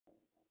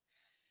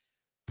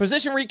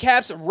Position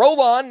recaps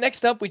roll on.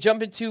 Next up, we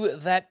jump into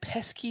that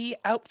pesky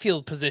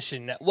outfield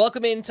position.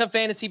 Welcome into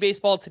Fantasy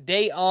Baseball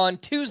today on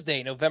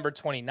Tuesday, November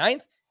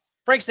 29th.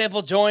 Frank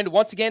Stampfl joined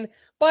once again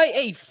by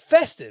a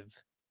festive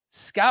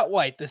Scott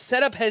White. The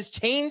setup has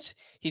changed.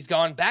 He's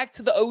gone back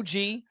to the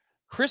OG.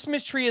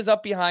 Christmas tree is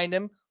up behind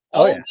him.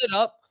 All lit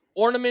up.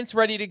 Ornaments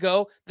ready to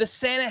go. The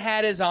Santa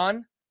hat is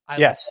on. I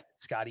love it,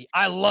 Scotty.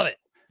 I love it.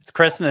 It's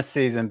Christmas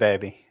season,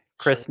 baby.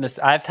 Christmas.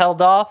 I've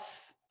held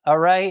off. All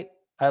right.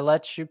 I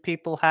let you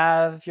people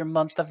have your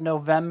month of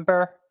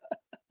November.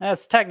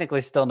 It's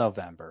technically still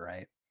November,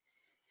 right?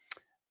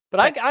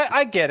 But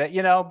I get it.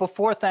 You know,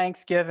 before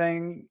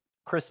Thanksgiving,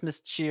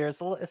 Christmas cheer.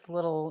 It's a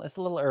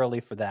little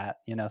early for that.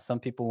 You know, some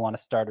people want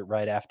to start it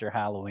right after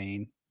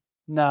Halloween.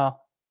 No,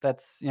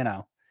 that's, you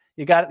know,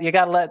 you gotta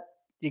let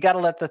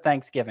the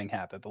Thanksgiving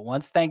happen. But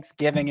once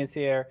Thanksgiving is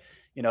here,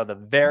 you know, the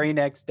very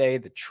next day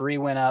the tree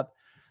went up.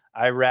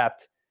 I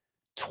wrapped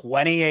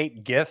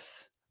 28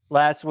 gifts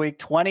last week.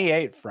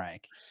 28,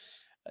 Frank.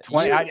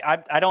 20.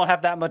 I don't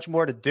have that much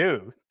more to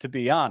do, to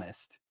be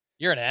honest.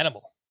 You're an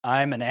animal.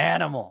 I'm an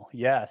animal,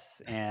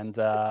 yes. And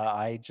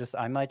I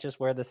might just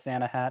wear the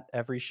Santa hat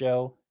every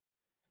show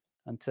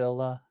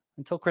until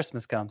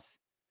Christmas comes.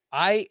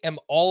 I am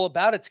all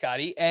about it,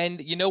 Scotty.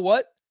 And you know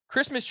what?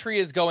 Christmas tree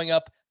is going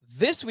up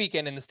this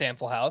weekend in the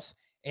Stampfl house.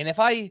 And if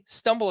I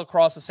stumble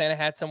across a Santa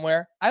hat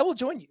somewhere, I will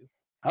join you.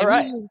 All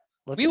right.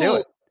 Let's do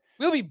it.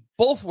 We'll be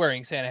both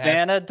wearing Santa hats.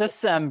 Santa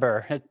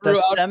December.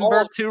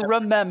 December to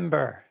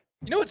remember.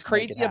 You know what's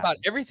crazy about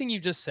everything you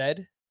just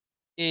said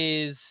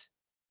is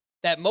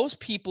that most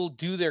people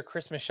do their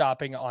Christmas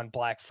shopping on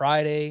Black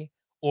Friday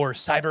or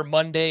Cyber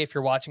Monday if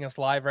you're watching us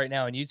live right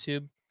now on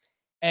YouTube.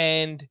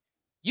 And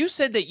you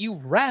said that you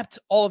wrapped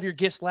all of your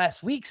gifts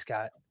last week,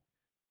 Scott.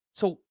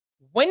 So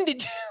when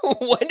did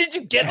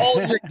you get all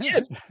of your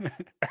gifts?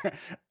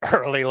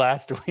 Early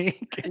last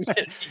week.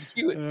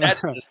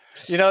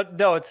 You know,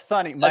 no, it's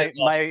funny.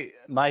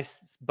 My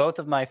both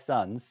of my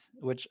sons,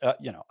 which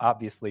you know,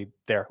 obviously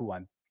they're who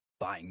I'm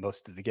buying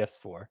most of the gifts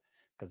for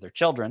because they're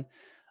children.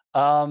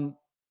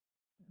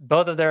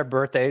 Both of their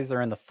birthdays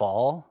are in the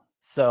fall.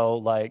 So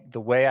like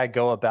the way I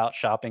go about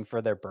shopping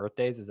for their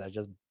birthdays is I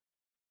just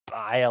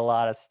buy a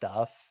lot of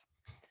stuff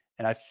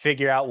and I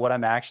figure out what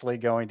I'm actually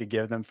going to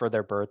give them for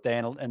their birthday.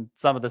 And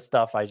some of the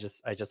stuff I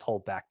just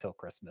hold back till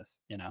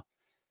Christmas, you know?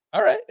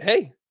 All right.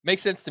 Hey,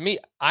 makes sense to me.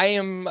 I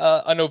am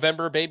a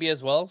November baby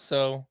as well.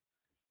 So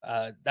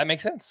that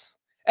makes sense.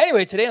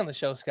 Anyway, today on the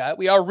show, Scott,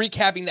 we are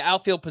recapping the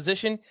outfield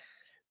position.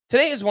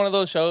 Today is one of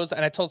those shows,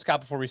 and I told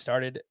Scott before we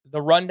started, the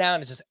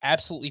rundown is just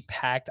absolutely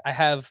packed. I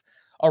have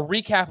a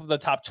recap of the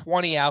top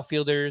 20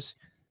 outfielders,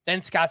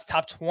 then Scott's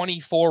top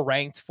 24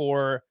 ranked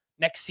for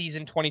next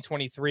season,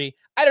 2023.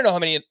 I don't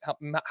know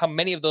how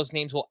many of those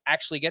names we'll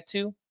actually get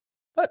to,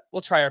 but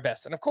we'll try our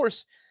best. And of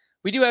course,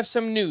 we do have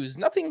some news.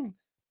 Nothing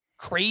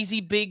crazy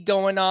big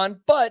going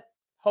on, but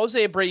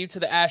Jose Abreu to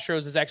the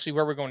Astros is actually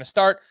where we're going to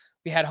start.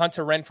 We had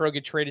Hunter Renfroe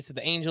get traded to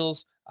the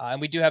Angels,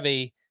 and we do have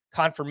a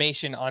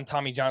confirmation on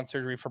Tommy John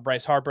surgery for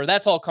Bryce Harper.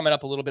 That's all coming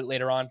up a little bit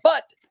later on.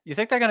 But you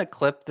think they're going to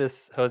clip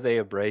this Jose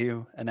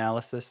Abreu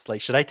analysis?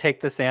 Like, should I take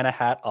the Santa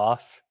hat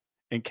off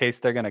in case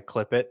they're going to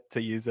clip it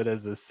to use it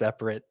as a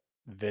separate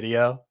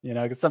video? You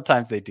know, because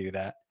sometimes they do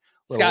that.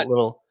 Scott,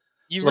 little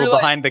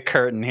behind the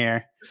curtain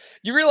here.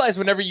 You realize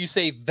whenever you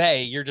say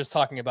they, you're just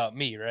talking about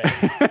me,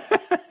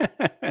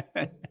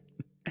 right?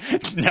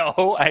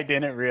 No, I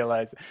didn't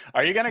realize.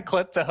 Are you going to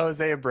clip the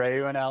Jose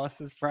Abreu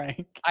analysis,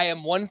 Frank? I am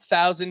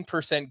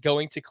 1000%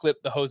 going to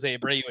clip the Jose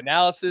Abreu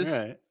analysis.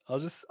 All right.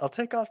 I'll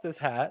take off this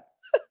hat.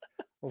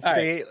 We'll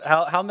see.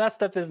 How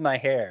messed up is my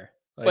hair?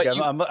 Like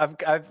I'm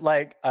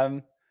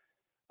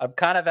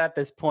kind of at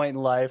this point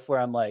in life where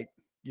I'm like,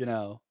 you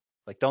know,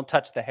 like don't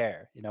touch the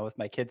hair. You know, with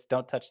my kids,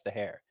 don't touch the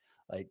hair.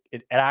 Like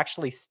it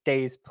actually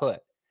stays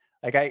put.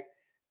 Like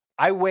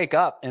I wake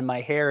up and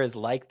my hair is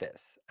like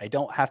this. I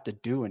don't have to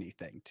do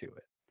anything to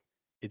it.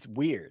 It's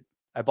weird.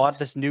 I bought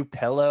this new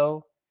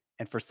pillow,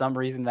 and for some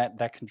reason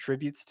that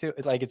contributes to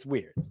it. Like it's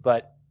weird,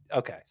 but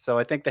okay. So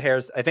I think the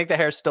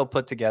hair's still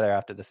put together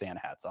after the Santa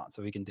hat's on,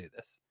 so we can do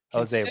this.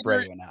 Jose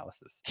Abreu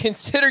analysis.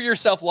 Consider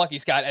yourself lucky,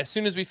 Scott. As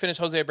soon as we finish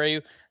Jose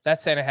Abreu,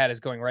 that Santa hat is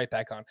going right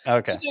back on.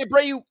 Okay. Jose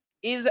Abreu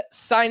is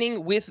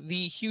signing with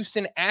the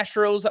Houston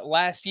Astros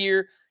last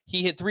year.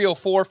 He hit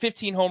 304,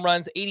 15 home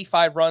runs,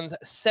 85 runs,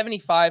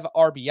 75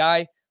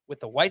 RBI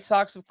with the White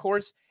Sox, of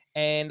course.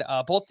 And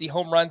both the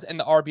home runs and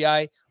the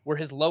RBI were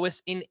his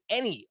lowest in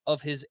any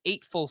of his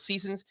 8 full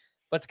seasons.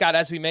 But Scott,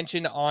 as we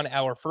mentioned on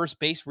our first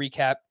base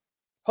recap,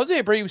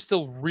 Jose Abreu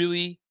still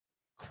really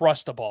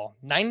crushed the ball.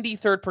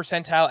 93rd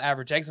percentile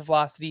average exit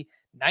velocity,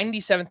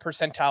 97th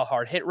percentile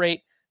hard hit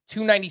rate,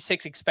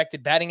 296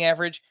 expected batting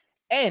average,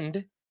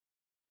 and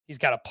he's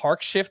got a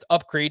park shift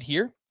upgrade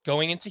here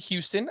going into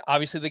Houston.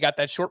 Obviously, they got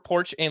that short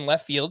porch in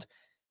left field,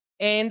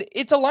 and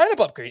it's a lineup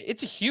upgrade.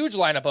 It's a huge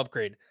lineup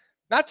upgrade.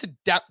 Not to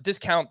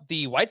discount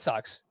the White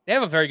Sox. They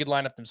have a very good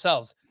lineup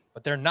themselves,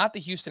 but they're not the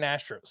Houston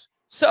Astros.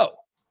 So,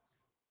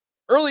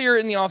 earlier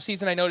in the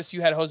offseason, I noticed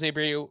you had Jose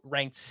Abreu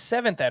ranked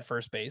 7th at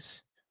first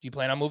base. Do you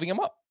plan on moving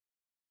him up?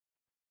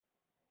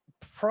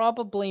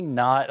 Probably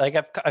not. Like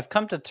I've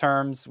come to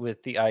terms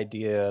with the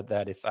idea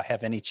that if I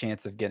have any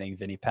chance of getting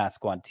Vinny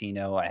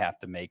Pasquantino, I have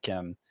to make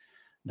him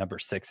number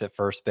 6 at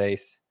first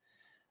base.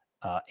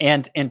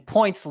 And in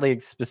points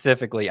leagues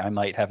specifically, I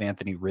might have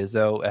Anthony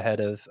Rizzo ahead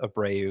of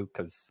Abreu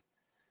because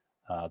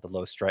the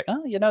low strike.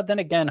 Oh, then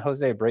again,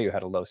 Jose Abreu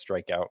had a low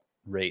strikeout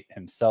rate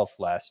himself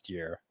last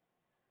year.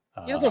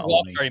 He doesn't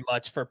walk very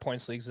much for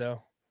points leagues,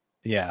 though.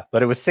 Yeah,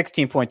 but it was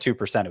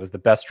 16.2%. It was the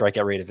best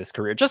strikeout rate of his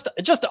career. Just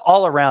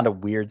all around a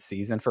weird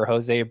season for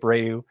Jose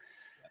Abreu.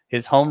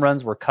 His home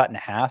runs were cut in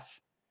half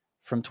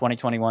from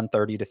 2021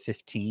 30 to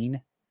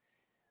 15.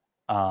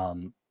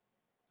 And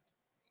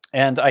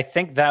I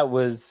think that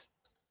was,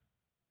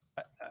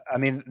 I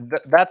mean,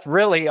 that's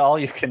really all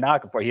you can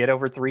knock him for. He hit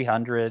over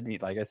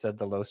 300. Like I said,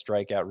 the low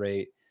strikeout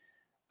rate.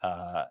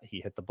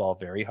 He hit the ball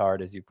very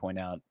hard, as you point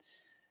out.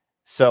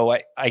 So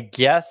I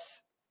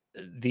guess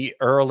the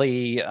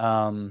early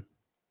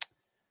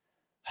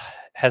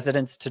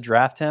hesitance to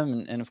draft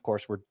him, and of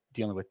course we're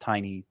dealing with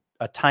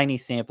a tiny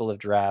sample of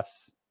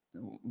drafts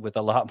with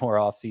a lot more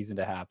offseason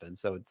to happen.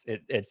 So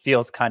it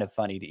feels kind of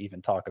funny to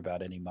even talk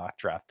about any mock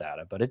draft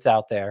data, but it's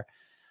out there.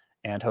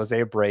 And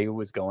Jose Abreu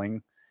was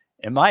going,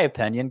 in my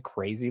opinion,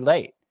 crazy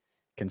late,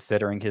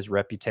 considering his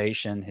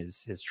reputation,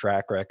 his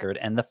track record,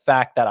 and the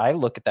fact that I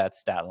look at that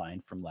stat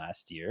line from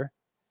last year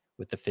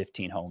with the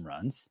 15 home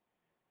runs,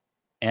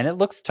 and it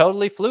looks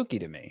totally fluky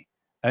to me.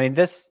 I mean,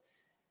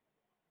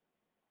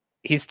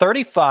 he's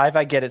 35.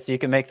 I get it. So you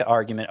can make the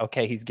argument,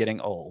 okay, he's getting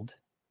old.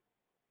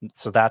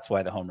 So that's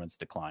why the home runs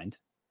declined.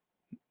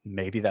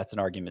 Maybe that's an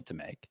argument to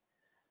make.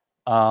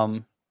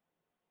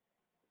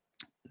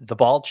 The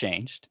ball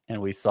changed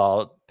and we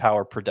saw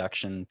power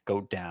production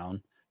go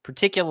down,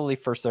 particularly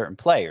for certain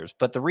players.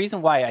 But the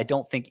reason why I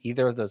don't think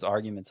either of those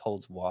arguments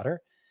holds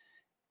water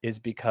is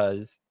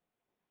because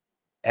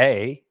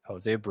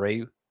Jose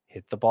Abreu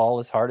hit the ball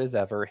as hard as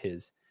ever.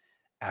 His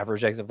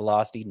average exit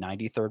velocity,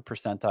 93rd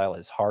percentile.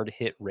 His hard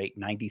hit rate,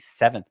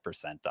 97th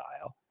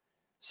percentile.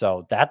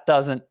 So that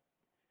doesn't,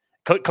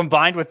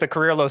 combined with the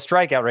career low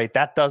strikeout rate,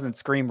 that doesn't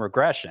scream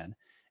regression.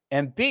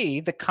 And B,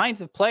 the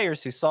kinds of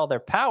players who saw their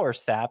power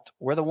sapped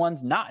were the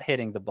ones not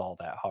hitting the ball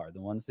that hard,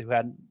 the ones who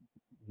had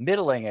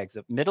middling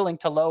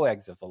to low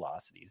exit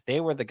velocities.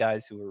 They were the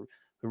guys who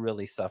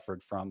really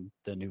suffered from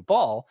the new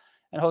ball.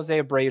 And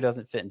Jose Abreu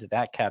doesn't fit into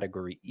that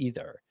category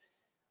either.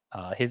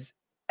 His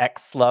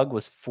X slug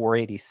was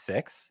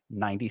 486,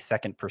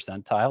 92nd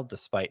percentile,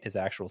 despite his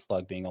actual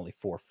slug being only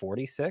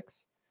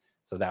 446.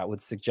 So that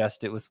would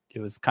suggest it was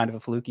kind of a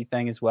fluky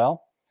thing as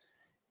well.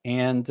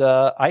 And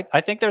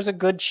I think there's a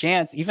good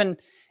chance, even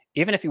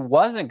if he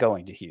wasn't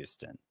going to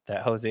Houston,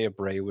 that Jose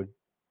Abreu would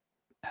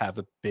have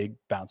a big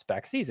bounce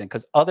back season.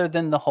 Because other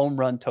than the home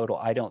run total,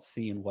 I don't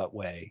see in what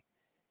way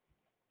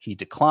he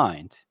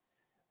declined.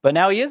 But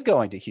now he is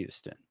going to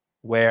Houston,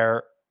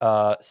 where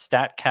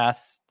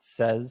StatCast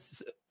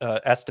says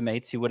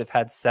estimates he would have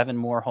had 7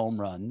 more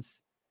home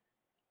runs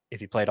if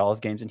he played all his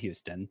games in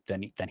Houston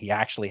than he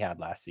actually had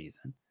last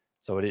season.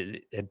 So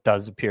it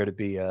does appear to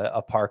be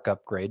a park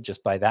upgrade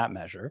just by that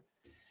measure.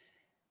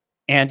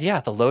 And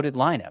yeah, the loaded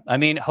lineup. I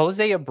mean,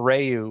 Jose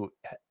Abreu,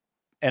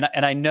 and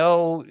I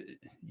know,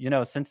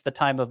 since the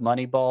time of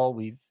Moneyball,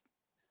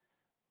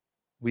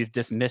 we've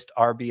dismissed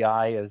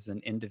RBI as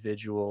an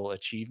individual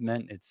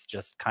achievement. It's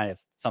just kind of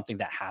something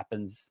that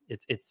happens.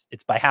 It's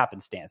by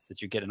happenstance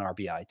that you get an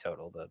RBI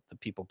total. The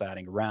people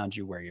batting around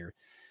you, where you're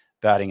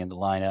batting in the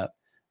lineup,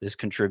 this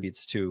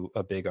contributes to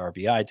a big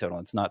RBI total.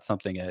 It's not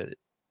something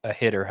a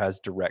hitter has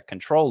direct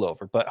control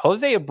over. But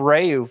Jose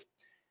Abreu,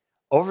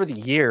 over the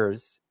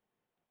years,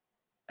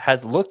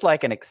 has looked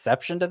like an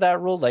exception to that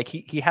rule. Like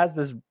he has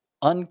this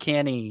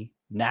uncanny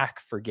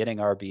knack for getting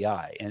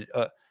RBI. And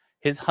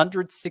his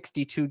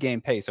 162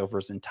 game pace over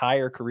his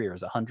entire career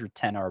is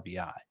 110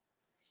 RBI.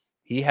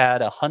 He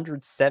had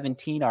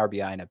 117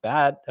 RBI in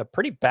a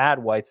pretty bad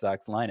White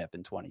Sox lineup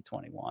in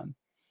 2021,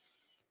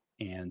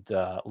 and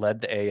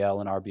led the AL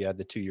in RBI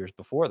the 2 years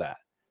before that.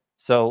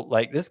 So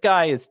like, this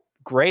guy is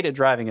great at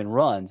driving in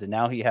runs, and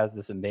now he has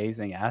this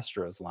amazing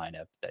Astros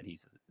lineup that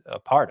he's a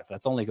part of.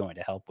 That's only going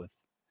to help with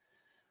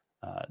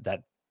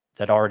that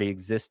already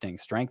existing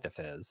strength of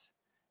his.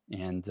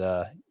 And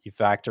you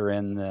factor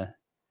in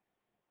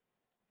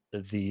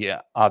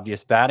the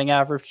obvious batting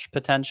average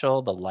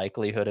potential, the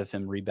likelihood of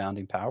him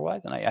rebounding power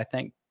wise. And I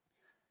think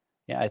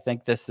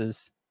this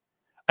is,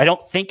 I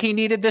don't think he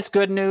needed this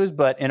good news,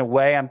 but in a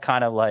way I'm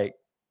kind of like,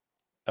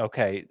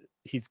 okay,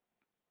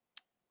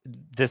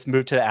 this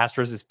move to the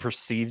Astros is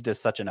perceived as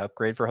such an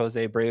upgrade for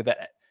Jose Abreu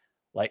that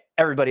like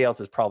everybody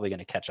else is probably going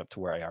to catch up to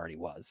where I already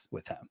was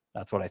with him.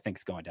 That's what I think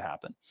is going to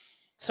happen.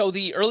 So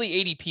the early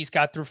ADPs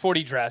got through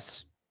 40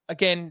 drafts.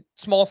 Again,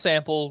 small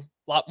sample,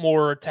 a lot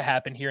more to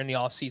happen here in the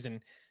offseason.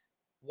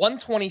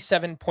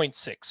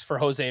 127.6 for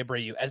Jose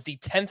Abreu as the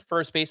 10th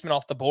first baseman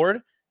off the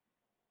board.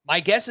 My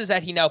guess is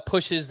that he now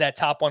pushes that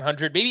top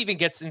 100, maybe even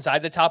gets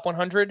inside the top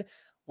 100,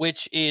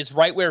 which is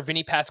right where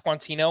Vinny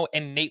Pasquantino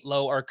and Nate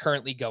Lowe are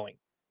currently going.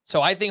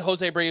 So I think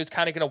Jose Abreu is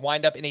kind of going to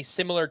wind up in a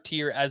similar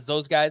tier as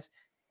those guys.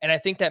 And I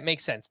think that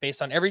makes sense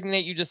based on everything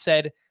that you just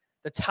said.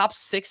 The top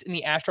 6 in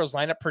the Astros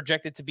lineup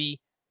projected to be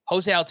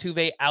Jose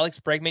Altuve, Alex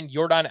Bregman,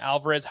 Yordan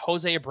Alvarez,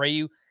 Jose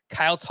Abreu,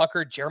 Kyle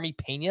Tucker, Jeremy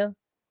Pena.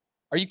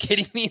 Are you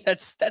kidding me?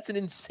 That's an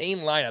insane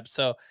lineup.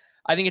 So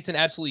I think it's an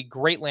absolutely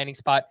great landing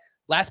spot.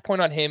 Last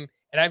point on him,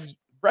 and I've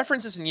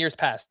referenced this in years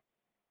past.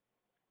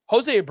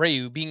 Jose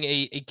Abreu being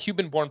a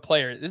Cuban-born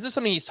player, this is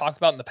something he's talked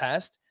about in the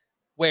past,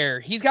 where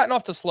he's gotten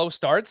off to slow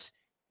starts.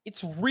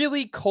 It's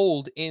really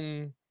cold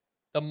in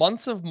the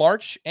months of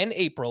March and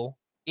April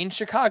in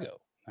Chicago.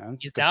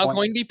 He's now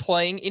going to be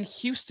playing in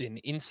Houston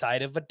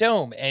inside of a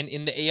dome and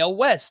in the AL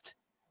West.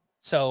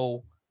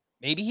 So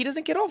maybe he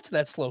doesn't get off to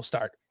that slow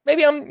start.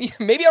 Maybe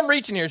I'm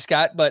reaching here,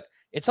 Scott, but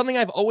it's something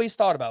I've always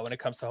thought about when it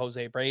comes to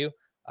Jose Abreu.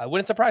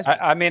 Wouldn't surprise me.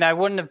 I mean, I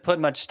wouldn't have put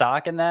much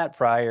stock in that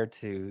prior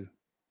to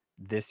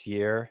this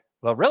year.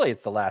 Well, really,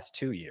 it's the last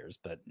 2 years,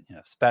 but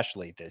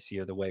especially this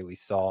year, the way we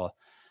saw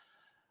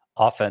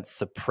offense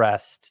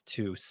suppressed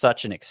to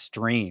such an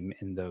extreme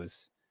in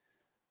those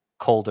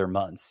colder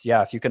months.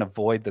 Yeah, if you can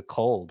avoid the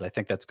cold, I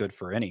think that's good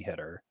for any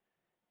hitter.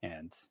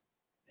 And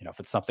if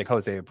it's something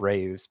Jose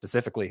Abreu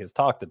specifically has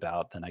talked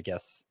about, then I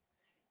guess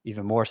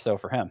even more so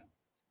for him.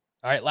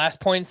 All right, last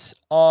points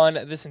on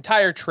this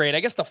entire trade. I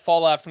guess the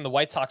fallout from the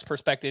White Sox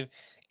perspective,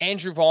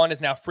 Andrew Vaughn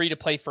is now free to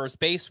play first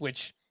base,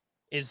 which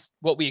is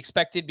what we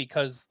expected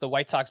because the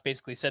White Sox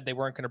basically said they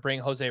weren't going to bring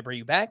Jose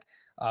Abreu back,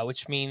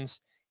 which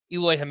means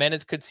Eloy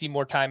Jimenez could see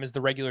more time as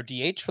the regular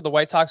DH for the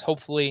White Sox.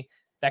 Hopefully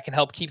that can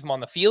help keep him on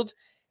the field.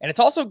 And it's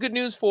also good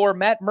news for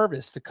Matt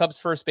Mervis, the Cubs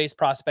first base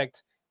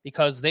prospect,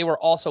 because they were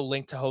also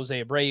linked to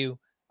Jose Abreu.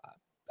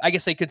 I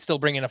guess they could still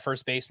bring in a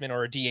first baseman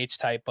or a DH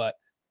type, but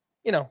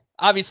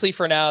obviously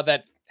for now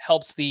that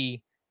helps the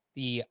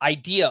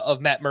idea of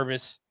Matt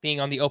Mervis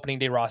being on the opening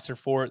day roster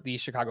for the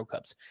Chicago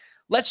Cubs.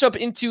 Let's jump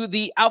into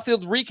the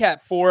outfield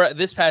recap for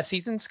this past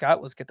season.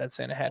 Scott, let's get that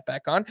Santa hat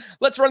back on.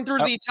 Let's run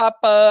through the top.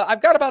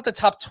 I've got about the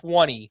top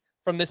 20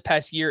 from this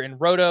past year in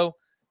Roto.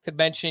 Could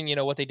mention,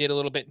 what they did a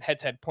little bit in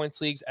head-to-head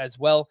points leagues as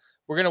well.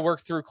 We're going to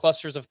work through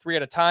clusters of 3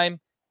 at a time.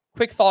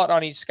 Quick thought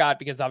on each, Scott,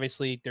 because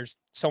obviously there's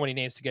so many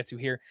names to get to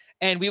here.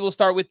 And we will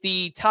start with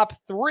the top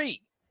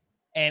 3.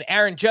 And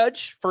Aaron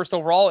Judge, first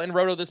overall in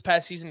Roto this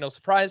past season, no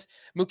surprise.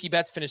 Mookie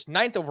Betts finished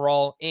 9th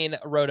overall in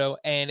Roto,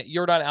 and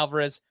Yordan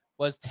Alvarez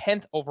was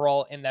 10th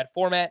overall in that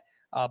format.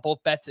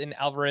 Both Betts and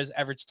Alvarez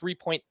averaged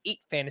 3.8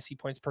 fantasy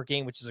points per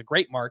game, which is a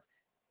great mark.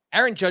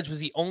 Aaron Judge was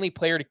the only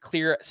player to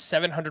clear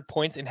 700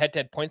 points in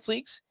head-to-head points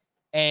leagues,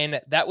 and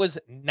that was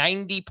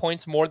 90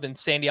 points more than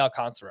Sandy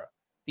Alcantara,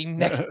 the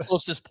next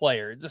closest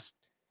player. Just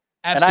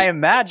absolutely. And I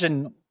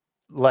imagine,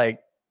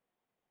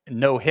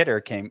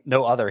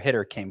 no other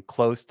hitter came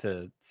close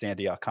to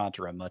Sandy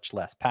Alcantara, much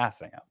less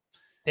passing him.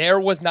 There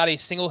was not a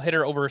single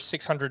hitter over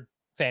 600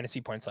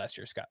 fantasy points last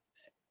year, Scott.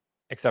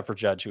 Except for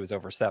Judge, who was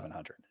over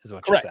 700, is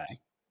what Correct. You're saying.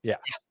 Yeah.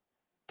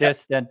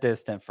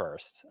 Distant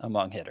first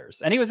among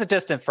hitters. And he was a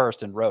distant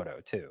first in Roto,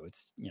 too.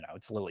 It's,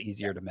 it's a little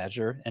easier to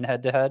measure in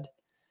head-to-head.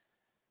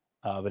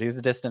 But he was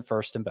a distant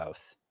first in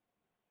both.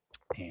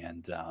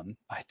 And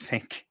I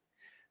think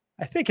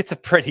it's a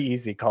pretty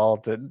easy call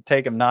to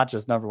take him not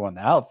just number 1 in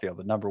the outfield,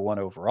 but number 1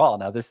 overall.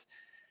 Now, this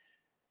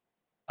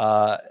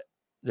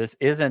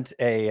isn't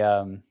a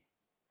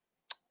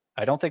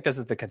I don't think this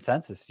is the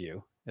consensus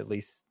view, at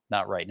least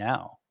not right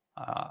now.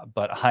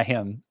 But I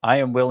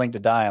am willing to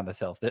die on this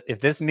hill. If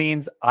this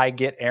means I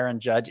get Aaron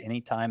Judge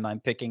anytime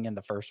I'm picking in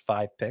the first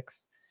 5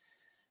 picks,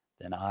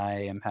 then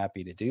I am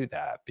happy to do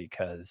that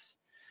because,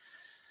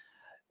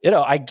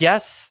 I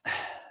guess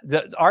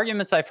the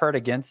arguments I've heard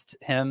against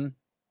him,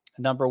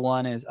 number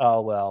 1 is,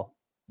 oh, well,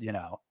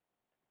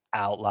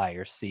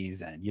 outlier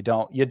season. You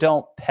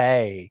don't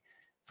pay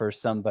for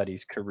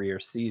somebody's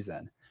career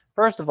season.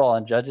 First of all,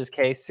 in Judge's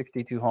case,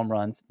 62 home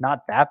runs,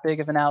 not that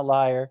big of an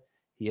outlier.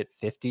 He hit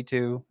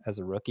 52 as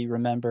a rookie,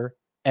 remember?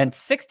 And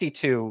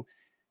 62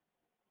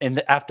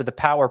 after the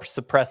power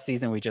suppressed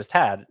season we just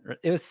had.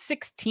 It was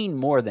 16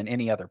 more than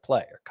any other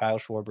player. Kyle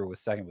Schwarber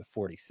was second with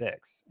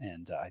 46.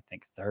 And I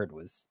think third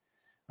was,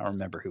 I don't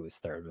remember who was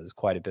third, but it was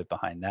quite a bit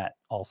behind that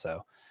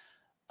also.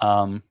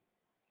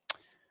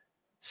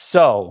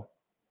 So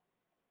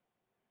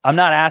I'm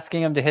not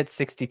asking him to hit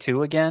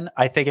 62 again.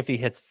 I think if he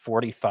hits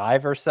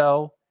 45 or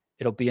so,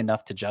 it'll be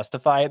enough to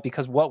justify it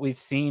because what we've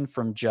seen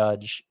from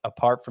Judge,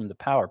 apart from the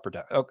power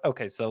production.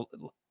 Okay, so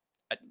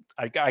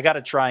I got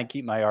to try and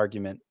keep my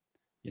argument,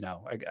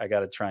 I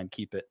got to try and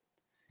keep it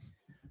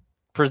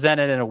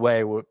presented in a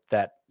way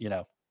that,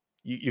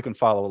 you can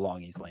follow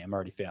along easily. I'm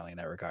already failing in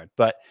that regard.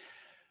 But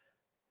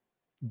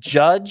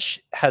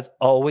Judge has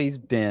always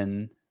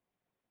been,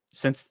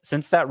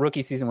 since that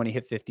rookie season when he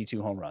hit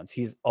 52 home runs,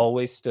 he's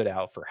always stood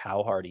out for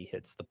how hard he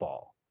hits the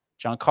ball.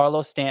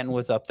 Giancarlo Stanton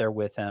was up there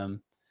with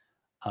him.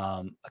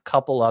 A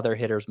couple other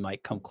hitters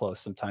might come close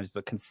sometimes,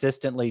 but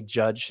consistently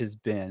Judge has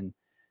been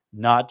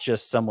not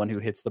just someone who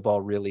hits the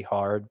ball really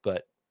hard,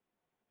 but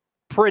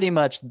pretty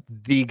much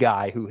the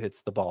guy who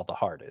hits the ball the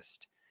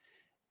hardest.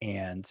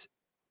 And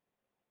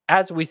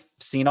as we've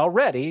seen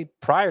already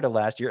prior to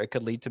last year, it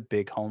could lead to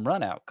big home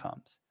run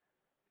outcomes.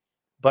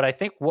 But I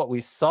think what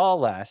we saw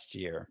last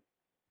year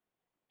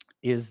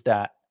is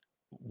that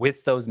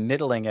with those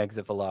middling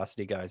exit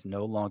velocity guys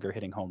no longer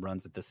hitting home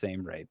runs at the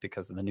same rate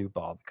because of the new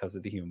ball, because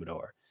of the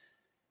humidor,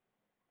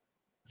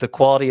 the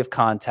quality of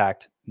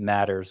contact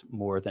matters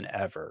more than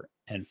ever.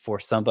 And for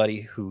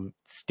somebody who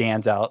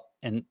stands out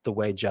in the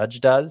way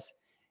Judge does,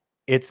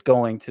 it's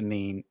going to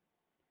mean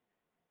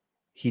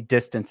he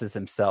distances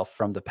himself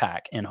from the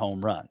pack in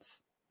home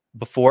runs.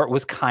 Before, it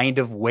was kind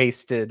of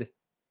wasted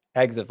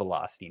exit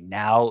velocity.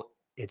 Now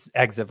it's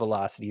exit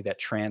velocity that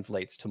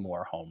translates to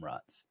more home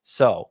runs.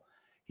 So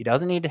he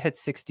doesn't need to hit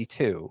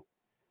 62,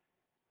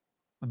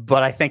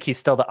 but I think he's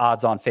still the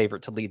odds-on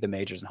favorite to lead the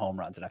majors in home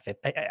runs. And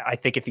I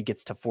think if he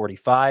gets to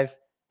 45,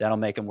 that'll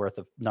make him worth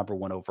a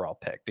 #1 overall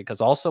pick.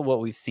 Because also what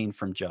we've seen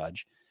from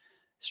Judge,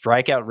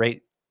 strikeout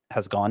rate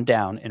has gone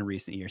down in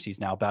recent years. He's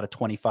now about a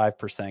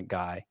 25%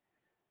 guy.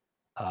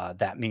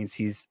 That means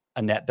he's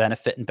a net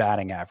benefit in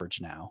batting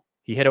average now.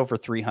 He hit over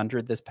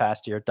 300 this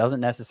past year. Doesn't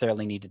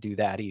necessarily need to do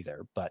that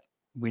either, but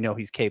we know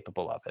he's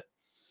capable of it.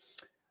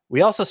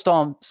 We also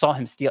saw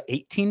him steal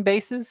 18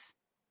 bases.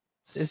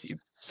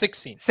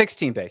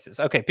 16 bases.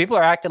 Okay, people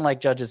are acting like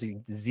Judge is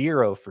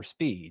 0 for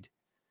speed.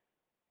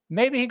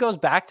 Maybe he goes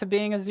back to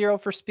being a 0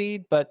 for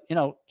speed, but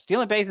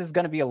stealing bases is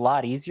going to be a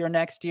lot easier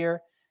next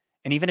year.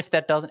 And even if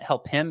that doesn't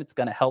help him, it's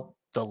going to help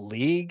the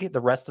league,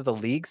 the rest of the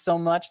league, so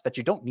much that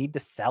you don't need to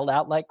sell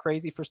out like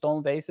crazy for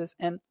stolen bases.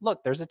 And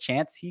look, there's a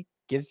chance he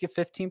gives you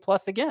 15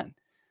 plus again.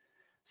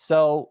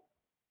 So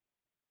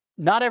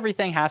not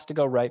everything has to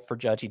go right for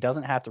Judge. He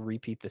doesn't have to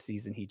repeat the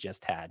season he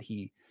just had.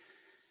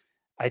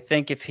 I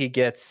think if he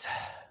gets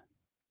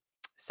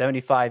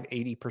 75,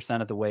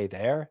 80% of the way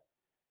there,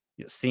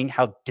 seeing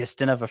how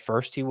distant of a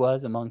first he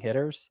was among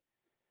hitters,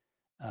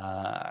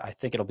 I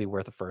think it'll be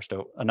worth a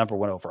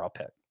 #1 overall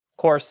pick. Of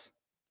course,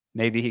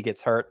 maybe he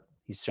gets hurt.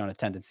 He's shown a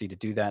tendency to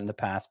do that in the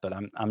past, but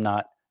I'm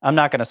not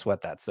going to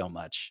sweat that so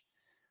much,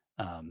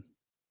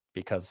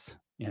 because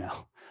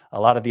a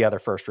lot of the other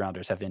first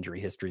rounders have injury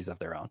histories of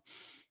their own.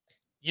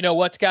 You know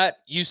what, Scott?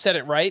 You said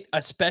it right,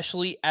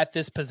 especially at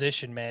this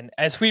position, man.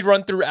 As we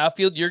run through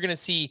outfield, you're going to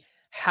see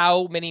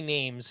how many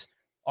names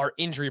are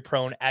injury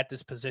prone at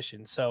this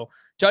position. So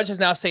Judge has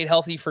now stayed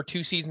healthy for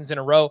 2 seasons in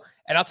a row.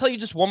 And I'll tell you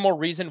just one more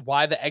reason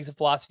why the exit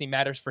velocity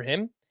matters for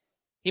him.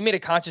 He made a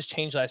conscious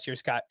change last year,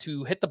 Scott,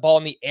 to hit the ball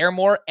in the air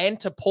more and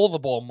to pull the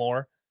ball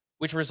more,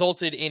 which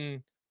resulted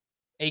in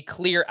a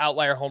clear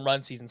outlier home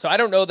run season. So I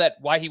don't know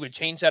why he would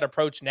change that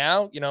approach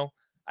now. No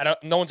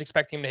one's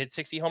expecting him to hit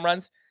 60 home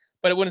runs,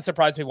 but it wouldn't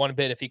surprise me one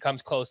bit if he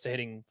comes close to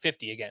hitting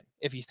 50 again,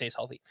 if he stays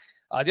healthy.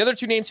 The other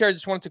 2 names here I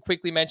just wanted to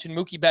quickly mention,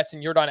 Mookie Betts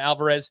and Yordan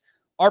Alvarez,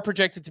 are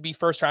projected to be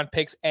first-round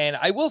picks. And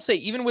I will say,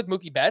 even with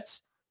Mookie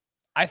Betts,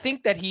 I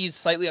think that he's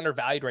slightly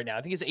undervalued right now.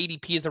 I think his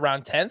ADP is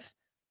around 10th.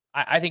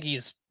 I think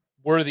he's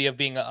worthy of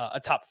being a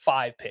top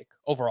 5 pick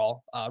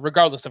overall,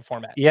 regardless of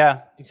format.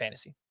 Yeah. In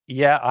fantasy.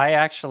 Yeah, I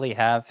actually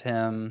have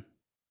him.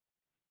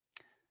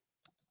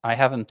 I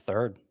have him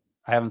 3rd.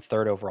 I have him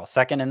 3rd overall.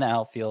 2nd in the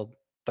outfield,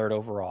 3rd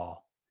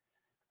overall.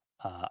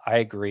 I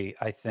agree.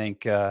 I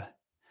think,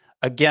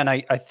 again,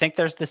 I think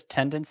there's this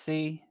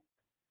tendency,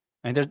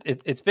 and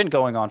it's been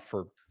going on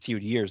for a few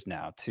years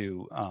now,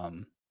 to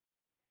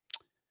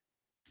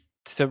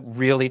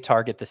really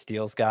target the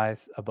steals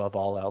guys above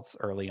all else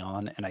early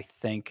on. And I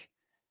think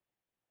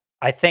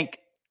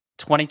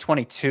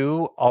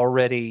 2022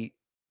 already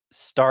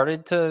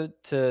started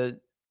to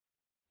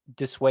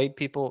dissuade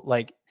people.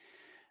 Like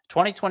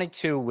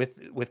 2022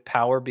 with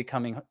power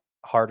becoming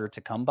harder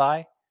to come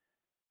by,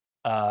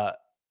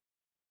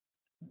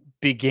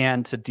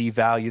 began to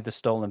devalue the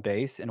stolen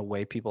base in a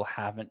way people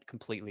haven't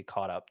completely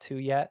caught up to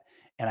yet.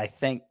 And I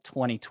think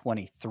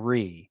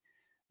 2023,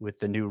 with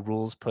the new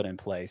rules put in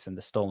place and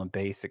the stolen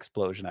base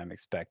explosion I'm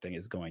expecting,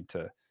 is going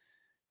to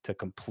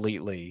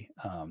completely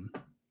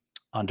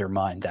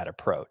undermine that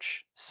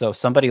approach. So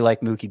somebody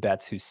like Mookie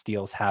Betts, whose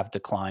steals have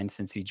declined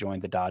since he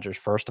joined the Dodgers,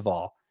 first of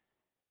all,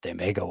 they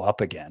may go up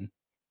again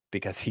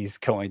because he's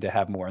going to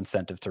have more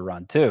incentive to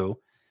run too.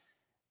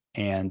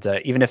 And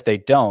even if they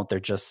don't, they're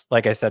just,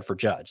 like I said, for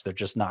Judge, they're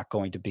just not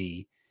going to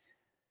be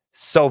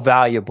so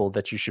valuable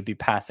that you should be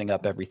passing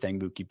up everything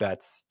Mookie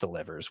Betts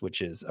delivers,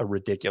 which is a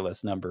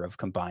ridiculous number of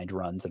combined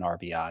runs and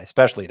RBI,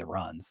 especially the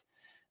runs,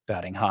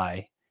 batting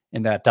high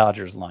in that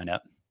Dodgers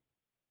lineup.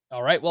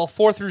 All right. Well,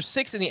 4 through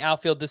 6 in the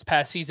outfield this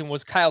past season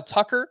was Kyle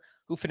Tucker,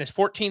 who finished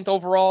 14th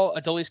overall,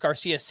 Adolis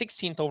Garcia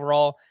 16th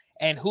overall,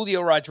 and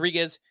Julio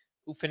Rodriguez,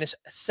 who finished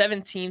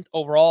 17th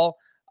overall.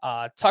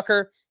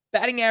 Tucker,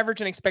 batting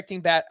average and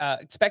expected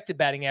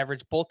batting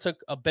average both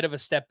took a bit of a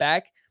step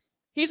back.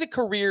 He's a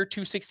career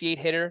 268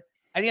 hitter.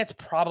 I think that's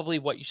probably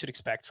what you should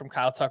expect from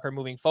Kyle Tucker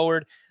moving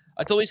forward.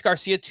 Adolis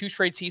Garcia, 2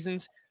 straight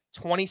seasons,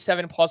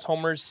 27 plus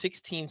homers,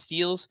 16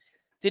 steals.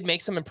 Did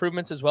make some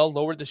improvements as well.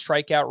 Lowered the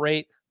strikeout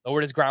rate,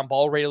 lowered his ground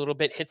ball rate a little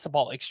bit, hits the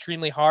ball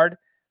extremely hard.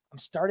 I'm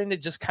starting to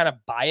just kind of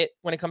buy it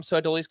when it comes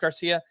to Adolis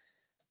Garcia.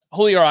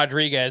 Julio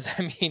Rodriguez,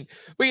 I mean,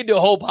 we could do a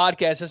whole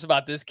podcast just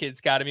about this kid,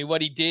 Scott. I mean,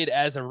 what he did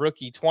as a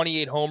rookie,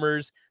 28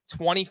 homers,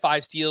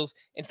 25 steals.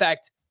 In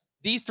fact,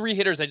 these 3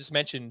 hitters I just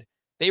mentioned,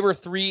 They were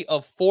 3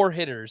 of 4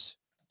 hitters,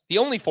 the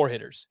only 4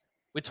 hitters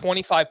with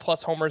 25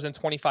 plus homers and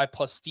 25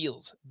 plus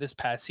steals this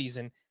past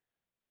season.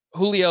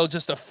 Julio,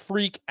 just a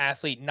freak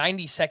athlete,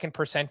 92nd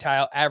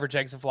percentile average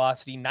exit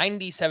velocity,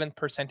 97th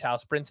percentile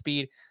sprint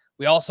speed.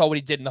 We all saw what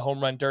he did in the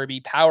home run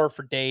derby, power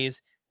for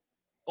days.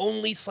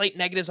 Only slight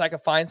negatives I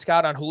could find,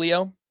 Scott, on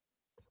Julio,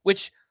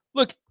 which,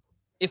 look,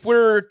 if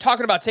we're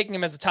talking about taking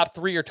him as a top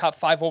 3 or top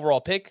 5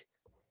 overall pick,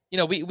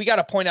 we got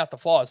to point out the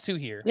flaws too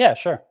here. Yeah,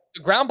 sure.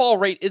 The ground ball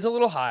rate is a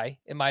little high,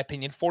 in my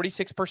opinion,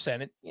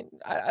 46%.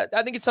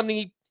 I think it's something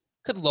he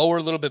could lower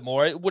a little bit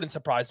more. It wouldn't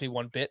surprise me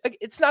one bit. Like,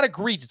 it's not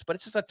egregious, but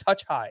it's just a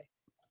touch high.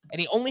 And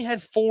he only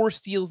had 4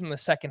 steals in the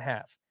second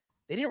half.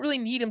 They didn't really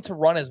need him to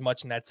run as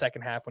much in that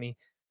second half. When he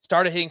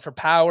started hitting for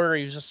power,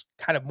 he was just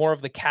kind of more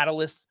of the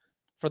catalyst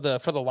for the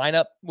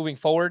lineup moving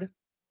forward.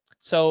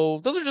 So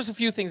those are just a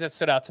few things that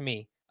stood out to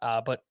me.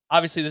 But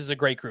obviously, this is a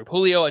great group.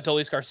 Julio,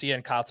 Adolis Garcia,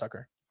 and Kyle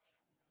Tucker.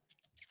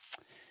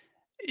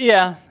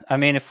 Yeah, I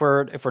mean, if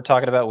we're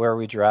talking about where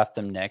we draft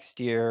them next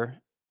year,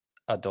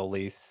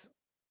 Adolis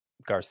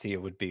Garcia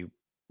would be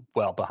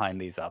well behind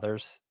these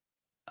others.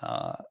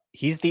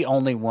 He's the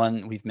only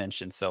one we've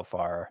mentioned so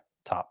far,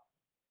 top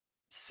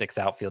 6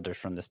 outfielders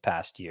from this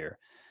past year,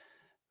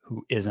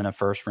 who isn't a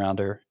first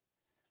rounder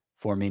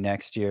for me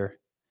next year.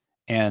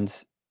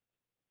 And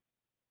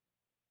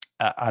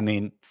I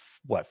mean,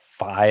 what,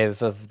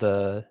 5 of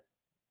the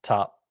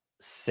top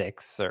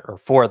 6 or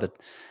 4 of the,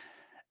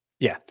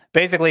 yeah,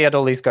 basically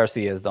Adolis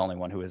Garcia is the only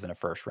one who isn't a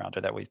first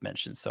rounder that we've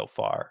mentioned so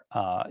far.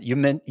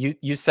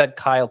 You said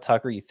Kyle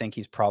Tucker, you think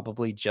he's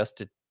probably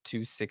just a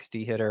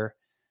 260 hitter.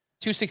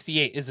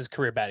 268 is his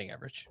career batting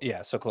average.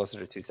 Yeah, so closer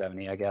to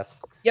 270, I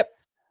guess. Yep.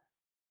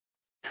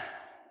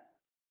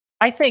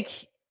 I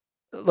think,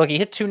 look, he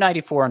hit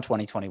 294 in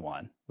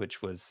 2021,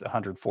 which was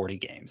 140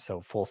 games,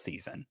 so full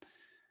season.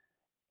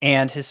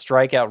 And his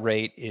strikeout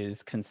rate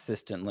is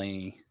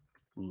consistently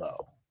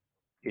low.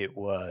 It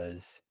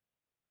was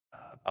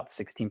about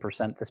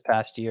 16% this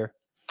past year,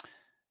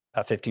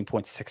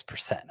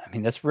 15.6%. I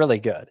mean, that's really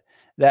good.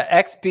 The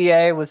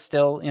XBA was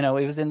still,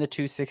 it was in the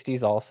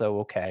 260s also.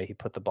 Okay, he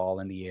put the ball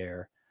in the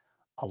air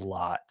a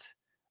lot,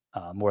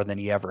 more than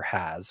he ever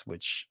has,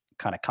 which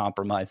kind of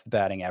compromised the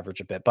batting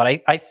average a bit.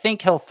 But I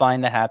think he'll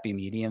find the happy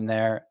medium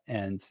there.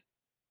 And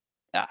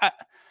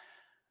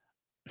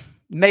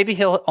maybe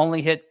he'll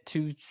only hit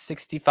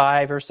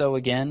 265 or so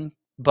again.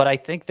 But I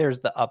think there's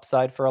the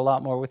upside for a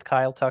lot more with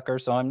Kyle Tucker.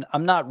 So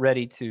I'm not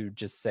ready to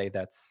just say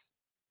that's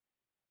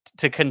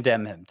to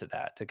condemn him to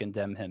that, to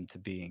condemn him to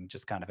being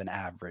just kind of an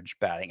average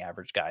batting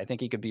average guy. I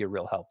think he could be a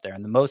real help there.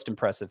 And the most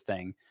impressive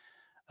thing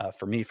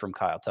for me from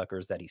Kyle Tucker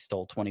is that he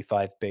stole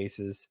 25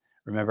 bases.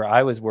 Remember,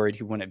 I was worried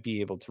he wouldn't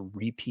be able to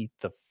repeat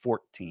the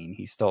 14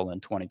 he stole in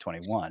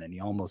 2021, and he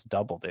almost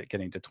doubled it,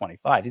 getting to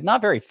 25. He's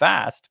not very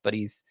fast, but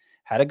he's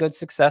had a good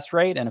success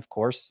rate. And of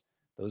course,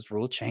 those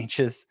rule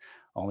changes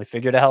only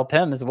figure to help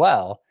him as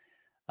well.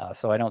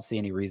 So I don't see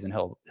any reason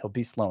he'll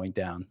be slowing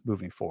down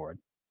moving forward.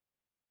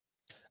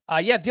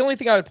 Yeah, the only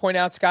thing I would point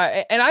out,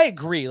 Scott, and I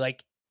agree,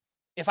 like,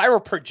 if I were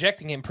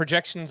projecting him,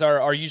 projections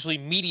are usually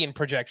median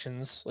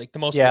projections, like the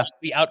most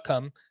likely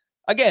outcome.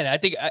 Again, I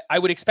think I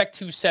would expect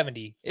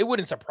 270. It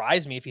wouldn't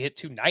surprise me if he hit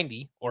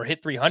 290 or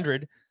hit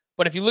 300.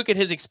 But if you look at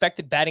his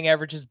expected batting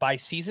averages by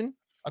season,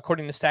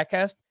 according to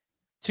StatCast,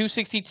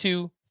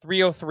 262,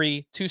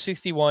 303,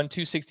 261,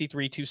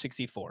 263,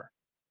 264.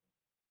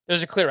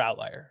 There's a clear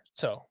outlier.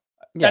 So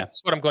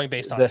that's what I'm going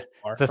based on.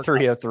 The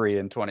 303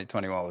 in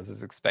 2021 was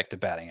his expected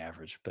batting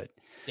average. But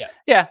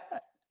yeah,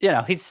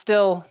 he's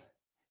still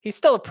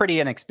a pretty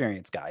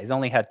inexperienced guy. He's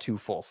only had 2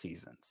 full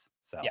seasons.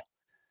 So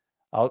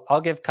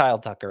I'll give Kyle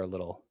Tucker a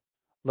little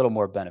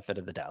more benefit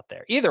of the doubt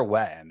there. Either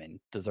way, I mean,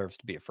 deserves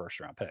to be a first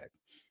round pick.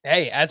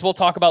 Hey, as we'll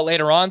talk about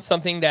later on,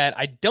 something that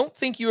I don't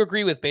think you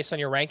agree with based on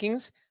your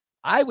rankings,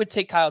 I would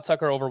take Kyle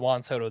Tucker over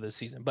Juan Soto this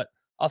season, but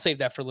I'll save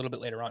that for a little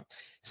bit later on.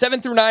 7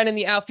 through 9 in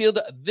the outfield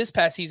this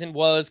past season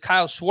was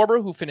Kyle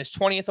Schwarber, who finished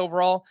 20th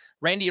overall,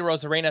 Randy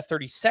Arozarena,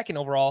 32nd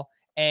overall,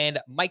 and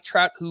Mike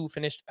Trout, who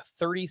finished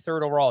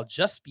 33rd overall,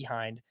 just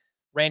behind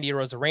Randy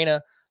Arozarena.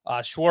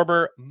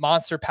 Schwarber,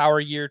 monster power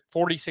year,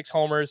 46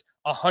 homers,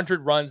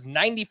 100 runs,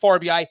 94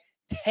 RBI,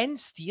 10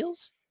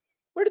 steals?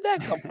 Where did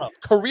that come from?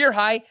 Career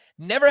high,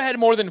 never had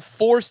more than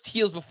 4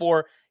 steals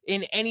before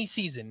in any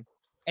season,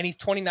 and he's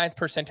 29th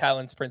percentile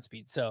in sprint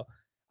speed. So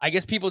I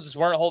guess people just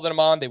weren't holding him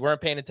on. They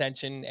weren't paying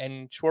attention,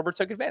 and Schwarber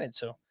took advantage.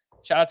 So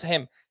shout out to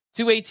him.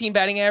 218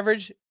 batting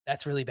average.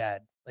 That's really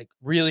bad. Like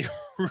really,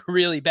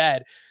 really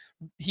bad.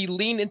 He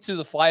leaned into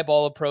the fly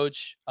ball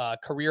approach,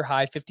 career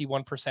high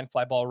 51%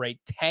 fly ball rate,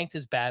 tanked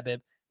his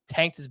BABIP,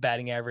 tanked his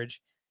batting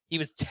average. He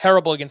was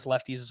terrible against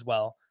lefties as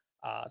well.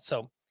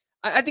 So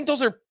I think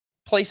those are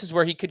places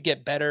where he could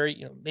get better.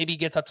 Maybe he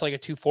gets up to like a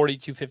 240,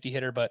 250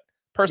 hitter, but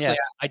personally,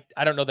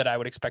 I don't know that I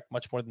would expect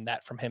much more than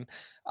that from him.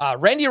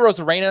 Randy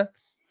Arozarena,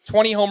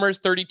 20 homers,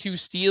 32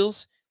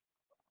 steals.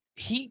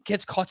 He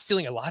gets caught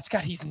stealing a lot,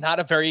 Scott. He's not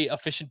a very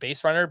efficient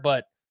base runner,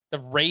 but the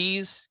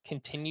Rays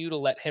continue to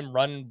let him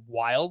run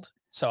wild.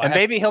 So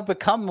maybe he'll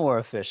become more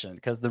efficient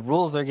because the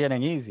rules are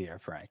getting easier,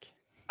 Frank.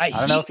 I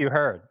don't know if you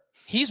heard.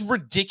 He's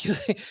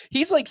ridiculous.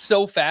 He's like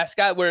so fast,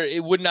 Scott, where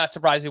it would not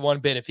surprise me one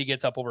bit if he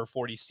gets up over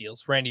 40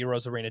 steals. Randy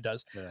Arozarena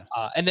does.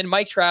 Yeah. And then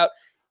Mike Trout,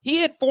 he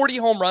had 40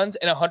 home runs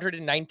in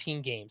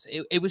 119 games.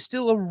 It was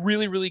still a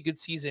really, really good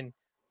season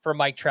for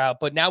Mike Trout.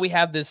 But now we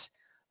have this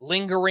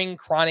lingering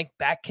chronic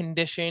back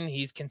condition.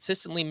 He's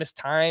consistently missed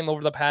time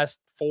over the past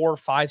 4 or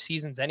 5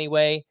 seasons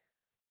anyway.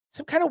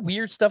 Some kind of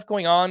weird stuff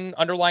going on,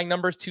 underlying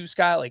numbers too,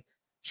 Scott, like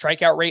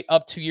strikeout rate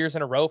up 2 years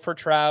in a row for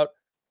Trout.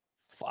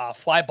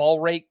 Fly ball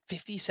rate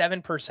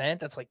 57%.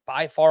 That's like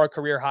by far a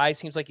career high.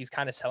 Seems like he's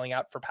kind of selling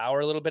out for power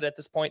a little bit at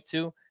this point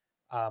too.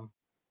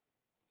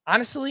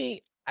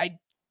 Honestly,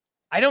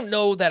 I don't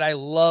know that I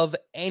love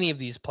any of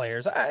these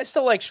players. I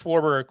still like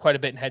Schwarber quite a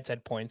bit in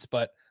head-to-head points,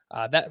 but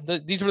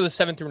these were the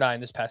 7 through 9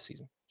 this past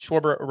season.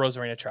 Schwarber,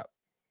 Arozarena, Trout.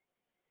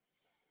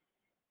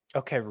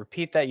 Okay,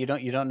 repeat that. You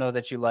don't know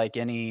that you like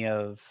any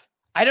of.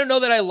 I don't know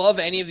that I love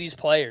any of these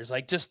players.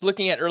 Like just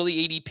looking at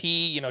early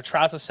ADP,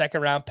 Trout's a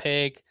 2nd round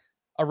pick.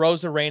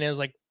 Arozarena is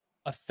like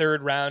a 3rd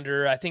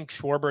rounder. I think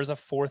Schwarber is a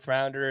 4th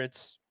rounder.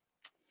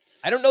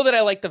 I don't know that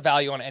I like the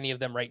value on any of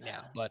them right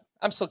now, but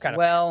I'm still kind of.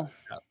 Well,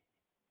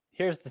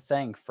 here's the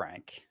thing,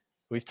 Frank.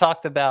 We've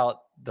talked about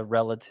the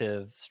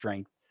relative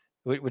strength,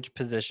 which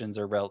positions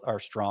are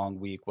strong,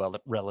 weak,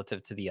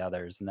 relative to the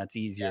others, and that's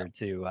easier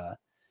to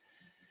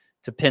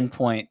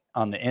pinpoint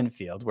on the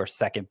infield. Where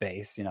second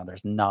base,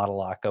 there's not a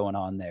lot going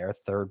on there.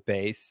 Third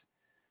base,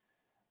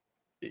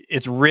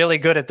 it's really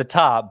good at the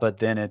top, but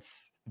then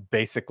it's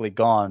basically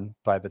gone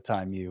by the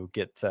time you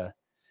get to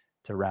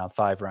round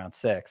 5, round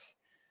 6,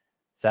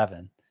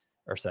 7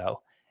 or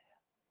so.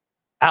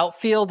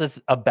 Outfield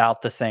is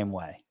about the same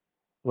way.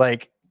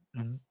 Like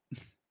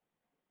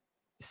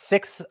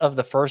 6 of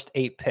the first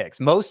 8 picks,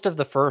 most of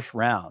the first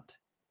round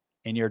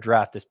in your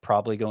draft is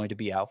probably going to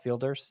be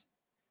outfielders.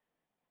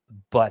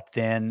 But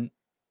then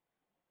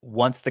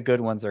once the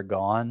good ones are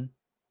gone,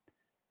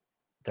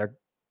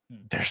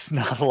 there's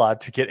not a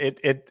lot to get.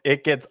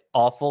 It gets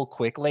awful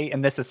quickly.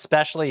 And this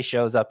especially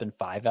shows up in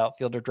 5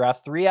 outfielder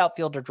drafts, 3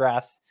 outfielder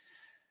drafts,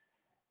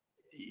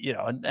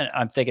 and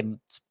I'm thinking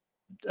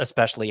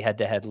especially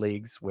head-to-head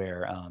leagues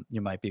where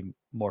you might be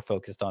more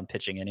focused on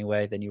pitching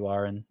anyway than you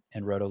are in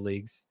roto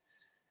leagues.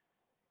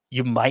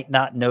 You might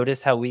not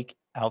notice how weak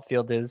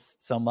outfield is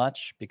so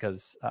much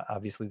because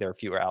obviously there are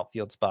fewer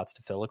outfield spots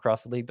to fill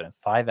across the league, but in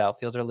 5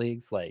 outfielder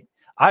leagues, like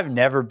I've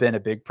never been a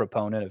big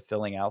proponent of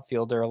filling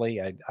outfield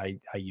early. I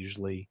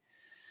usually,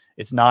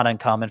 it's not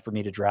uncommon for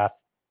me to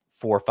draft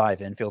 4 or 5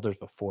 infielders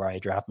before I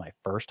draft my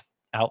first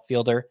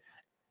outfielder.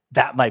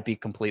 That might be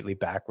completely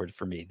backward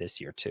for me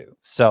this year too.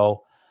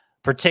 So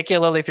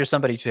particularly if you're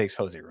somebody who takes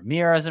Jose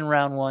Ramirez in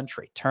round 1,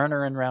 Trey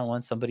Turner in round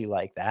 1, somebody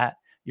like that,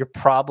 you're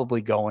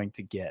probably going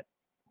to get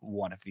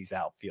one of these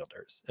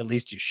outfielders. At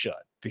least you should,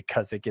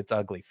 because it gets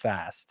ugly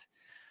fast.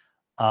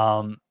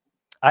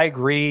 I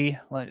agree.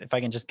 If I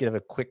can just give a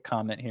quick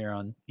comment here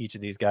on each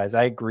of these guys,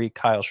 I agree.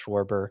 Kyle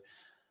Schwarber,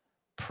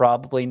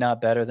 probably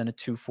not better than a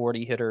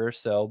 240 hitter or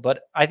so,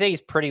 but I think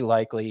he's pretty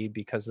likely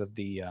because of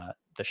the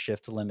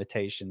shift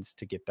limitations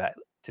to get back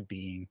to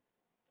being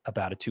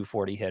about a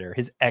 240 hitter.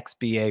 His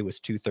XBA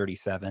was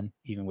 237,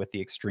 even with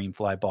the extreme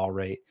fly ball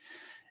rate.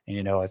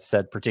 And, I've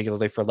said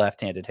particularly for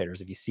left-handed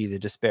hitters, if you see the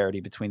disparity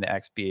between the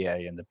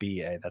XBA and the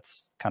BA,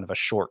 that's kind of a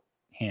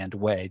shorthand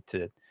way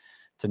to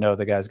know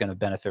the guy's going to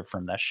benefit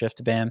from that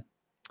shift band.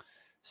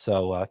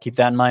 So keep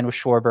that in mind with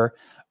Schwarber.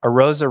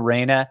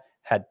 Arozarena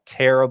had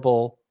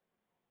terrible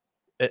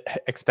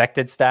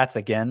expected stats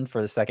again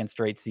for the 2nd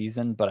straight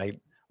season, but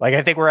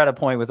I think we're at a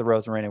point with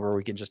Arozarena where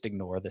we can just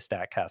ignore the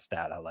StatCast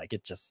data. Like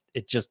it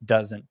just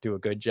doesn't do a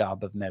good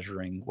job of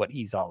measuring what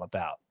he's all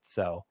about.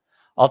 So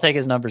I'll take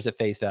his numbers at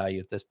face value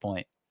at this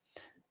point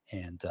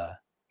and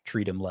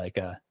treat him like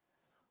a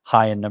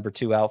high-end number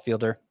 2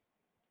 outfielder.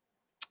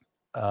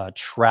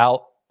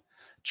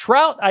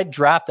 Trout, I'd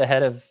draft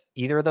ahead of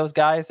either of those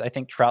guys. I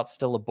think Trout's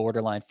still a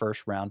borderline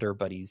 1st rounder,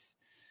 but he's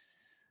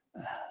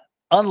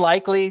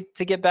unlikely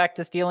to get back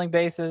to stealing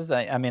bases.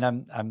 I'm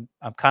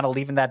kind of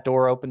leaving that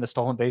door open, the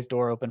stolen base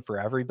door open for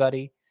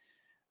everybody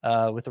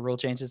with the rule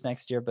changes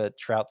next year, but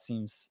Trout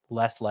seems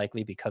less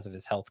likely because of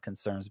his health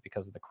concerns,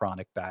 because of the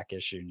chronic back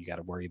issue, and you got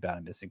to worry about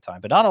him missing time.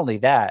 But not only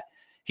that,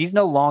 he's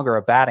no longer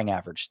a batting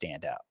average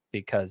standout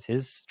because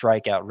his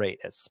strikeout rate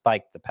has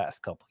spiked the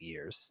past couple of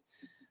years.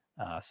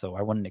 So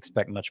I wouldn't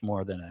expect much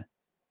more than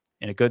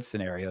in a good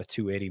scenario, a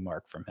 280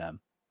 mark from him.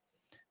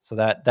 So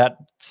that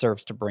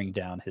serves to bring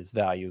down his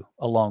value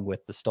along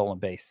with the stolen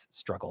base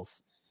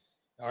struggles.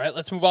 All right,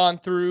 let's move on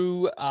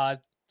through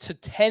to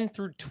 10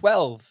 through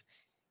 12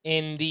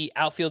 in the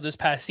outfield this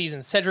past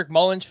season. Cedric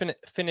Mullins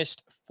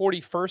finished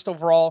 41st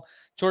overall,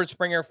 George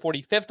Springer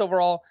 45th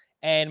overall,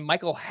 and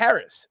Michael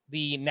Harris,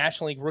 the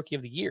National League Rookie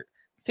of the Year,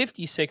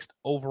 56th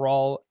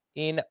overall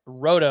in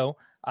Roto.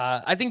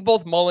 I think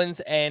both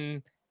Mullins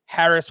and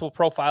Harris will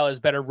profile as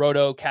better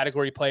Roto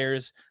category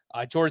players.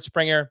 George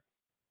Springer,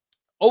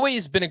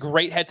 always been a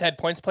great head-to-head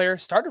points player,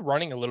 started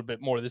running a little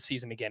bit more this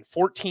season again.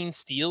 14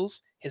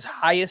 steals, his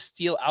highest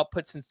steal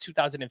output since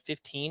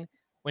 2015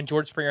 when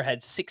George Springer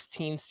had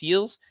 16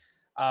 steals.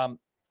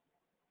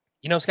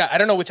 You know, Scott, I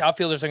don't know which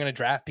outfielders I'm going to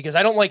draft because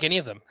I don't like any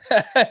of them.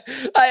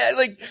 I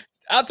like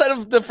outside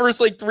of the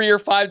first like 3 or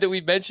 5 that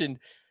we've mentioned,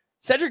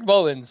 Cedric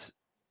Mullins,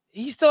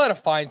 he still had a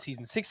fine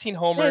season, 16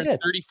 homers,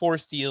 34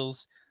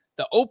 steals.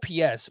 The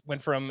OPS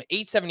went from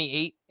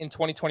 878 in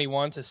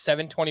 2021 to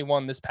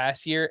 721 this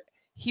past year.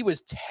 He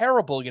was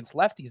terrible against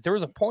lefties. There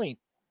was a point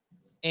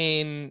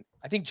in,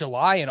 I think,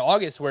 July and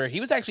August where he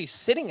was actually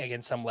sitting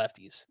against some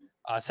lefties.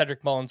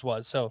 Cedric Mullins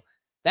was. So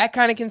that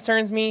kind of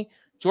concerns me.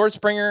 George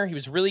Springer, he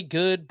was really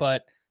good,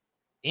 but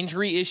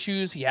injury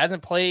issues. He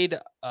hasn't played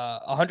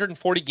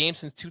 140 games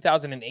since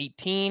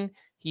 2018.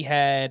 He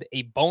had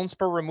a bone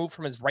spur removed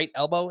from his right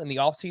elbow in the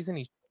offseason.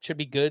 He should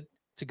be good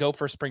to go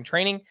for spring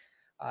training.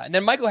 And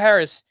then Michael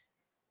Harris,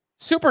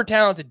 super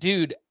talented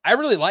dude. I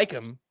really like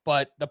him,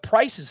 but the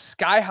price is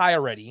sky high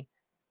already.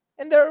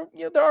 And there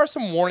are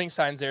some warning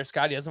signs there.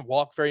 Scott, he doesn't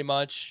walk very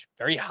much.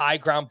 Very high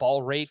ground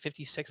ball rate,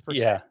 56%.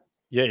 Yeah.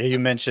 You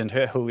mentioned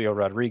Julio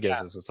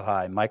Rodriguez's was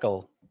high.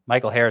 Michael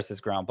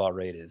Harris's ground ball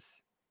rate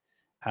is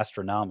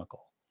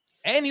astronomical.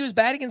 And he was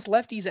bad against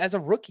lefties as a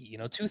rookie.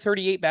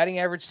 238 batting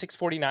average,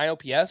 649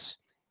 OPS.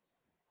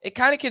 It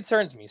kind of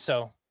concerns me.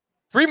 So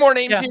 3 more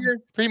names here.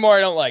 3 more I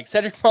don't like.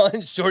 Cedric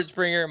Mullins, George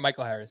Springer,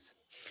 Michael Harris.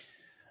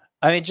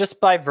 I mean, just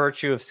by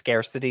virtue of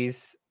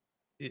scarcities,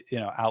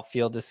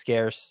 outfield is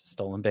scarce.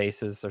 Stolen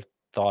bases are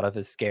thought of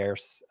as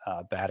scarce.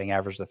 Batting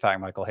average, the fact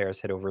Michael Harris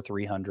hit over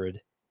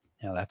 300,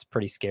 that's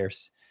pretty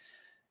scarce.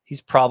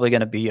 He's probably going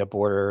to be a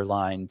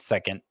borderline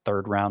 2nd,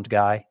 3rd round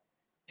guy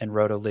in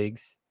roto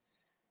leagues.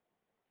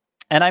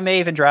 And I may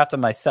even draft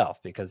him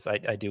myself because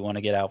I do want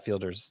to get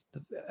outfield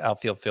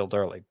filled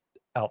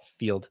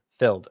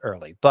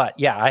early. But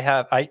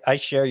yeah, I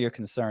share your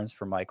concerns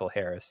for Michael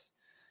Harris.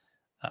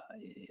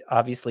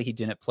 Obviously he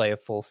didn't play a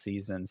full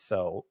season,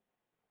 so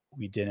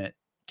we didn't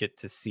get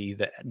to see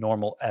the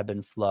normal ebb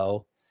and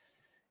flow.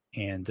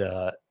 And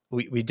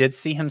we did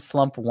see him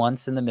slump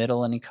once in the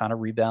middle, and he kind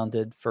of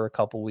rebounded for a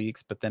couple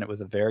weeks, but then it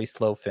was a very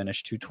slow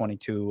finish,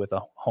 222 with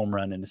a home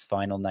run in his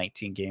final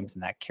 19 games,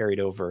 and that carried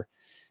over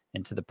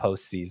into the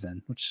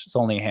postseason, which is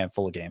only a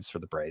handful of games for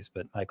the Braves.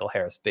 But Michael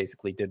Harris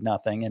basically did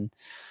nothing. And,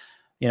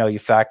 you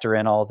factor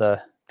in all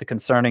the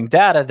concerning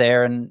data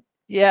there, and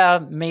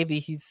maybe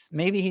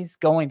he's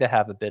going to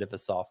have a bit of a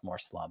sophomore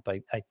slump.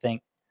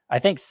 I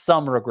think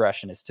some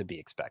regression is to be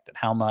expected.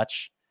 How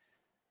much?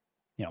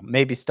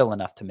 Maybe still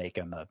enough to make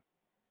him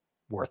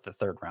worth a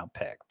 3rd round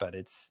pick, but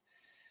it's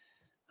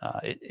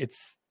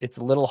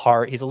a little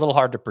hard. He's a little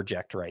hard to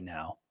project right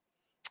now.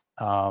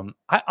 I'm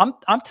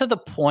to the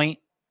point,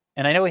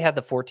 and I know he had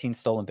the 14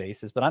 stolen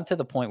bases, but I'm to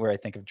the point where I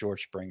think of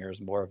George Springer as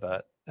more of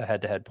a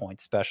head-to-head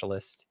point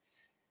specialist,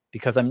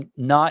 because I'm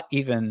not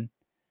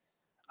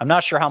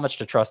sure how much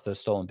to trust those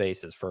stolen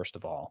bases, first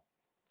of all,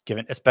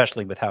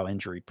 especially with how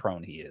injury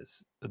prone he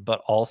is,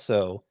 but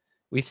also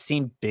we've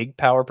seen big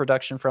power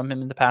production from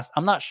him in the past.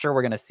 I'm not sure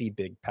we're going to see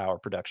big power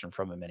production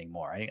from him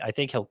anymore. I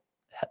think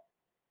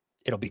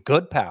it'll be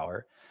good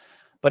power,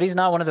 but he's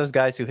not one of those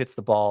guys who hits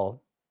the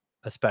ball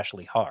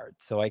especially hard.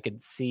 So I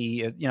could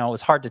see, it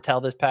was hard to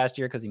tell this past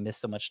year because he missed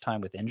so much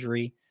time with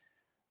injury,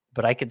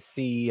 but I could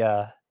see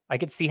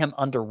him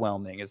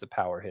underwhelming as a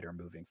power hitter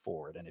moving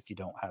forward. And if you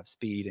don't have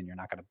speed and you're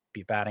not going to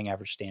be a batting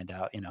average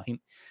standout,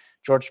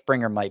 George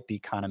Springer might be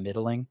kind of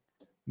middling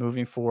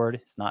moving forward.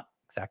 He's not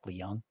exactly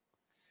young.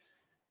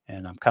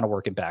 And I'm kind of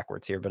working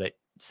backwards here, but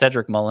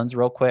Cedric Mullins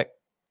real quick.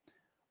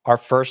 Our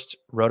first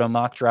Roto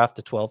mock draft,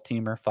 a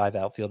 12-teamer, 5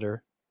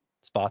 outfielder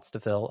spots to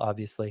fill,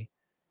 obviously.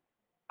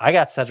 I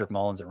got Cedric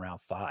Mullins in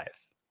round 5.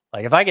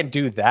 Like, if I can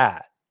do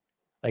that,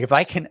 like if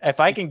I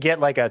can get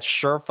like a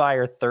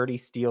surefire 30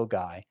 steal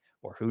guy,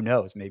 or who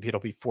knows, maybe it'll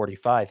be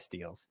 45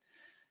 steals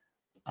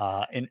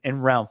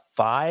in round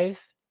 5,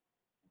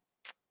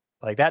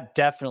 like that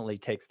definitely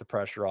takes the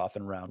pressure off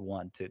in round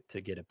 1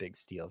 to get a big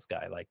steals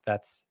guy. Like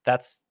that's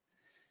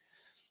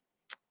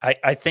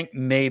I think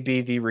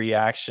maybe the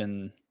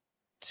reaction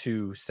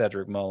to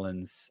Cedric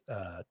Mullins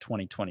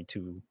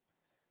 2022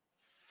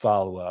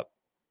 follow-up,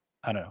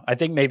 I don't know. I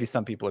think maybe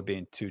some people are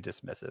being too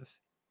dismissive.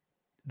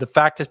 The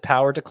fact his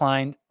power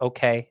declined,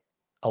 okay.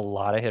 A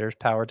lot of hitters'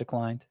 power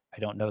declined. I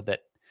don't know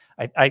that.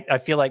 I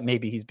feel like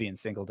maybe he's being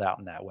singled out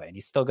in that way. And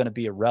he's still going to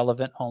be a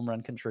relevant home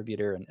run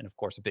contributor and, of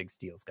course, a big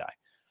steals guy.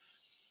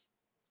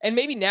 And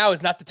maybe now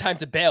is not the time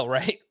to bail,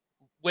 right?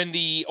 When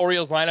the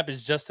Orioles lineup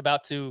is just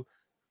about to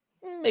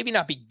maybe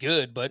not be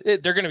good, but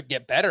they're going to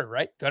get better,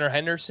 right? Gunnar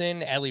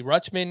Henderson, Adley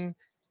Rutschman,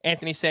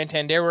 Anthony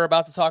Santander we're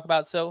about to talk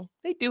about. So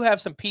they do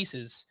have some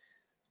pieces.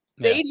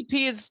 The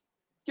ADP is,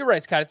 you're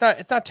right, Scott.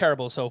 It's not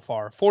terrible so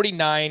far.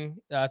 49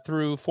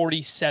 through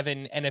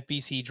 47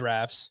 NFBC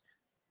drafts.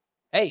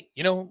 Hey,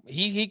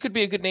 he could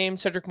be a good name,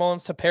 Cedric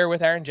Mullins, to pair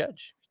with Aaron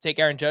Judge. Take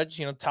Aaron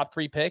Judge, top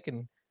 3 pick,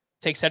 and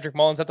take Cedric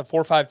Mullins at the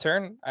 4-5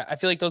 turn. I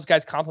feel like those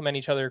guys complement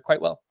each other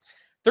quite well.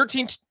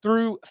 13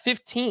 through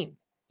 15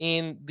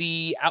 in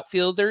the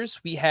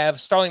outfielders, we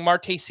have Starling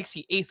Marte,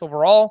 68th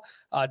overall.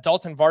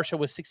 Dalton Varsho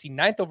was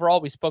 69th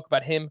overall. We spoke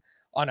about him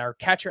on our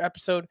catcher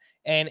episode.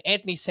 And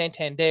Anthony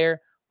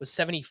Santander was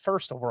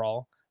 71st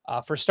overall.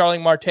 For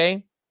Starling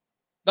Marte,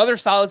 another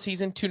solid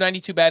season,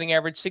 292 batting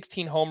average,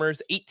 16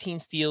 homers, 18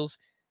 steals.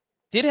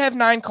 Did have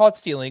 9 caught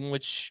stealing,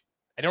 which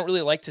I don't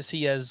really like to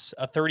see as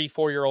a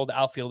 34-year-old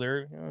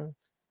outfielder.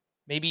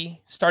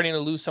 Maybe starting to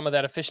lose some of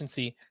that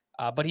efficiency.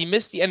 But he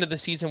missed the end of the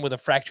season with a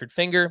fractured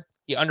finger.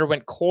 He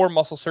underwent core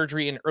muscle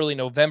surgery in early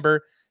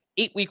November,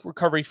 8-week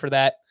recovery for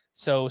that.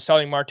 So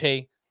Starling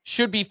Marte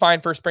should be fine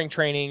for spring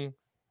training.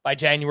 By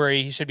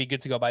January, he should be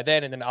good to go by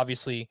then. And then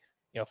obviously,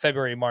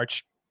 February,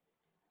 March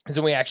is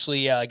when we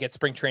actually get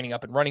spring training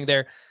up and running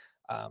there.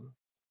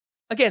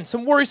 Again,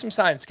 some worrisome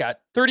signs, Scott.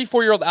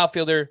 34-year-old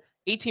outfielder,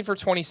 18 for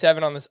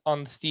 27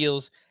 on the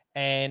steals,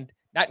 and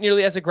not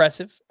nearly as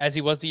aggressive as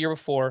he was the year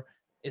before.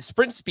 His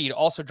sprint speed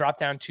also dropped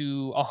down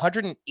to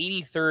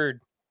 183rd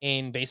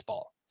in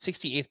baseball,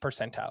 68th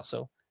percentile.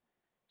 So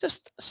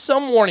just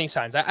some warning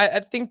signs.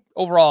 I think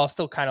overall, I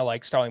still kind of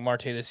like Starling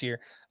Marte this year.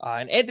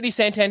 And Anthony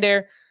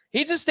Santander,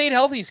 he just stayed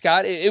healthy,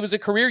 Scott. It was a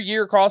career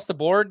year across the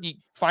board. He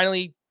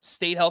finally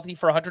stayed healthy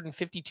for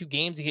 152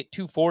 games. He hit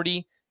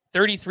 240,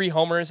 33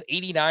 homers,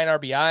 89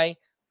 RBI.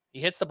 He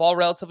hits the ball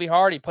relatively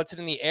hard. He puts it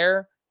in the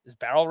air. His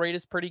barrel rate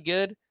is pretty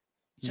good.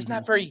 Just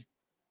not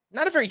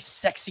a very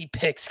sexy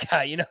pick,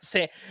 Scott.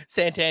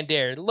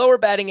 Santander, lower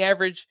batting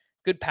average,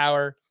 good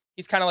power.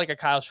 He's kind of like a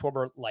Kyle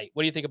Schwarber light.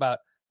 What do you think about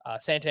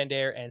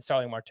Santander and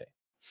Starling Marte?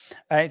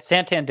 All right,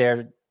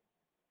 Santander,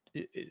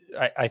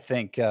 I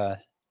think, Kyle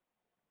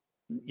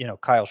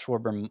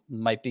Schwarber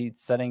might be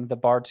setting the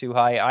bar too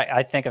high.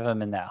 I think of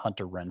him in that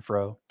Hunter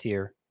Renfroe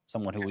tier,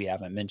 someone who we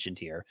haven't mentioned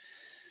here.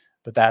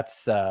 But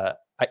that's,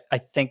 I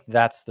think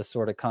that's the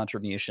sort of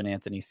contribution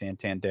Anthony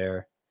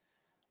Santander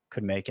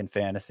could make in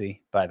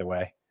fantasy, by the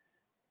way.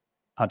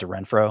 Hunter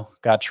Renfroe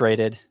got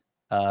traded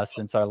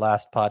since our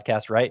last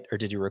podcast, right? Or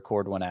did you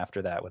record one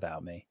after that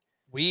without me?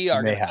 We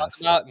are going to talk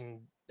about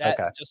that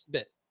in just a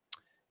bit.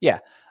 Yeah.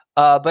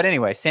 But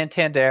anyway,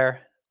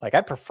 Santander, I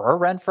prefer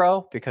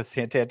Renfroe because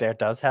Santander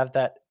does have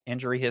that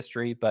injury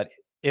history, but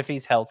if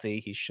he's healthy,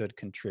 he should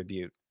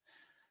contribute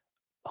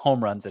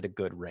home runs at a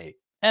good rate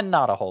and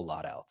not a whole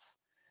lot else.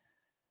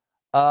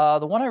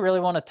 The one I really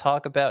want to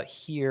talk about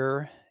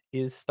here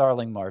is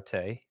Starling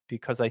Marte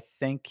because I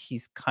think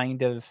he's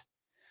going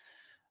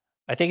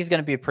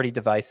to be a pretty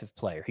divisive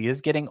player. He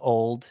is getting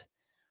old.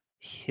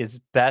 His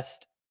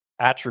best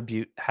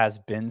attribute has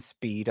been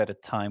speed at a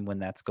time when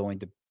that's going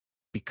to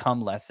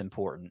become less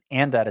important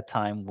and at a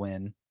time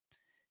when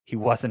he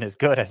wasn't as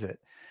good as it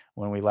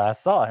when we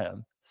last saw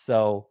him.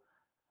 So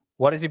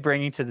what is he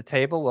bringing to the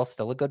table? Well,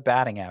 still a good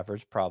batting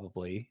average,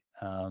 probably.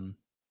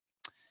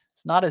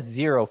 It's not a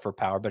 0 for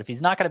power, but if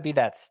he's not going to be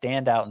that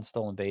standout in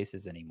stolen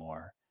bases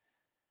anymore,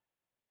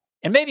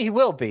 and maybe he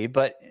will be,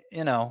 but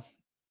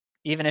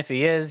even if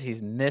he is,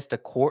 he's missed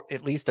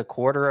at least a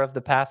quarter of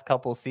the past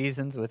couple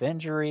seasons with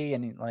injury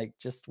and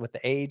just with the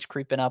age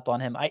creeping up on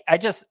him. I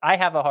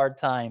have a hard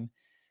time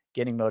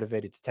getting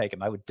motivated to take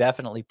him. I would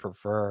definitely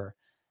prefer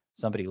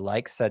somebody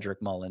like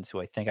Cedric Mullins, who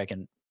I think I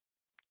can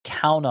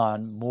count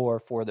on more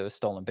for those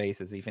stolen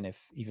bases, even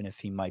if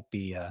he might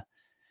be a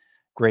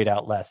great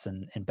out less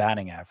in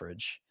batting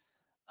average.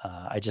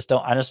 I just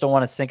don't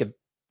want to sink an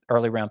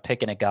early round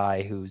pick in a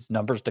guy whose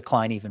numbers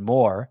decline even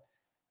more,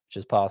 which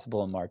is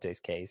possible in Marte's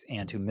case,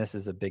 and who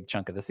misses a big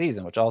chunk of the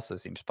season, which also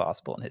seems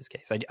possible in his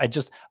case.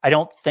 I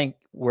don't think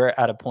we're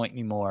at a point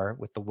anymore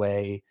with the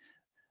way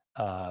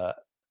the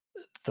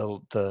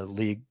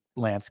league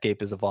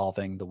landscape is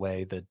evolving, the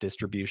way the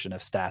distribution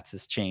of stats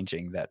is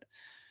changing, that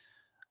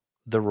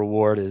the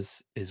reward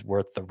is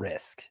worth the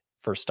risk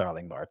for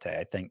Starling Marte.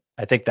 I think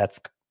that's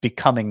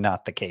becoming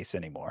not the case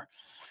anymore.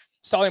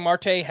 Starling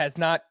Marte has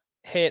not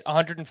hit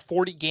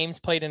 140 games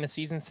played in a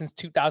season since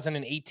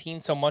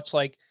 2018. So much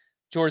like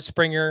George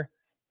Springer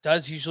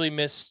does usually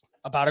miss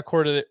about a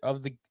quarter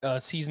of the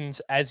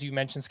seasons, as you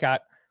mentioned,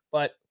 Scott.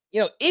 But,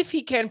 if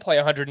he can play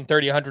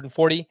 130,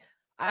 140,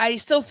 I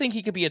still think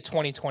he could be a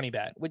 2020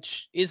 bat,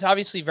 which is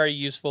obviously very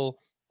useful.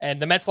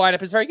 And the Mets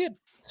lineup is very good.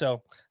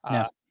 So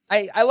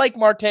I like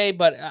Marte,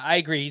 but I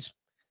agree.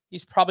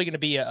 He's probably going to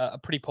be a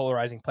pretty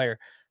polarizing player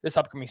this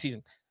upcoming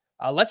season.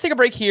 Let's take a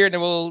break here, and then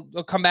we'll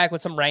come back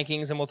with some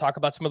rankings, and we'll talk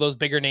about some of those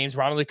bigger names.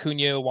 Ronald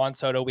Acuna, Juan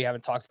Soto, we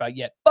haven't talked about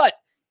yet. But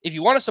if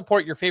you want to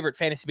support your favorite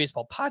fantasy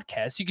baseball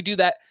podcast, you can do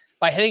that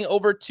by heading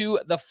over to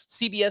the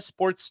CBS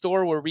Sports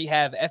Store, where we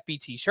have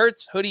FBT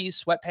shirts,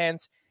 hoodies,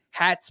 sweatpants,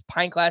 hats,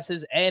 pint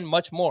glasses, and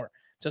much more.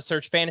 Just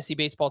search Fantasy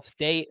Baseball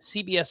Today,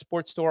 CBS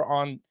Sports Store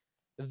on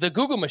the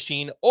Google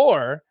machine,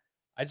 or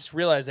I just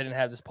realized I didn't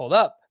have this pulled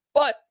up,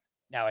 but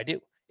now I do.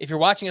 If you're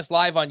watching us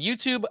live on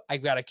YouTube,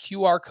 I've got a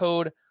QR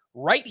code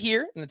right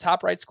here in the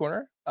top right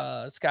corner.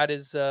 Scott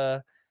is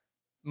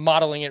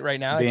modeling it right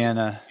now. Being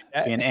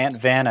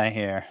Aunt Vanna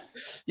here.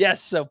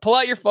 Yes. So pull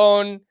out your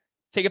phone,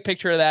 take a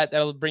picture of that.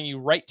 That'll bring you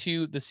right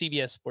to the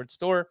CBS Sports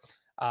Store.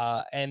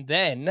 And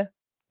then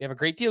we have a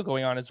great deal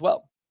going on as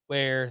well,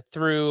 where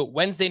through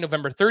Wednesday,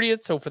 November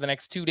 30th, so for the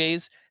next 2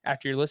 days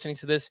after you're listening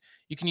to this,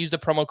 you can use the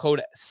promo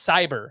code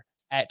CYBER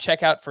at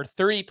checkout for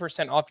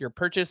 30% off your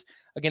purchase.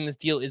 Again, this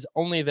deal is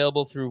only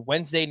available through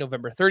Wednesday,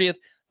 November 30th.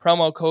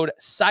 Promo code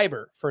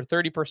CYBER for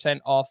 30%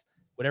 off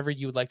whatever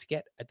you would like to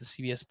get at the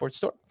CBS Sports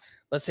Store.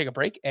 Let's take a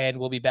break, and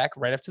we'll be back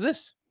right after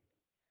this.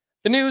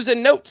 The news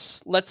and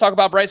notes. Let's talk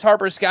about Bryce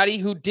Harper, Scotty,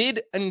 who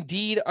did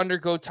indeed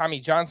undergo Tommy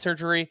John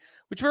surgery,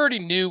 which we already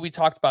knew. We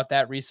talked about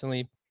that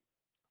recently.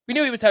 We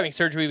knew he was having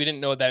surgery. We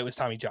didn't know that it was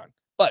Tommy John.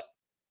 But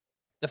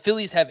the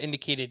Phillies have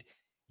indicated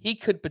he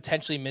could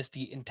potentially miss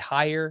the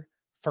entire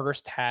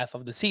first half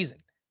of the season.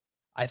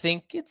 I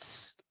think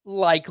it's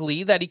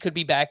likely that he could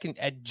be back in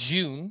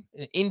June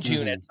at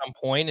some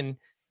point, and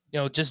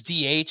just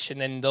DH, and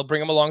then they'll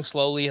bring him along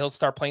slowly. He'll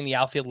start playing the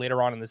outfield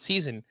later on in the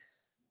season.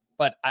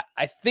 But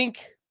I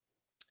think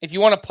if you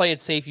want to play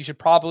it safe, you should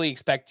probably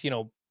expect,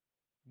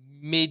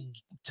 mid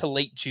to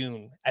late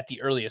June at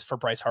the earliest for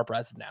Bryce Harper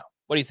as of now.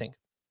 What do you think?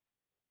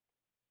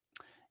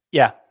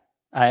 Yeah.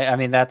 I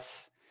mean,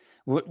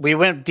 we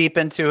went deep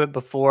into it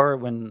before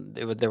when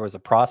there was a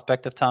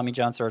prospect of Tommy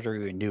John surgery.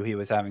 We knew he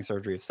was having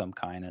surgery of some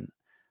kind, and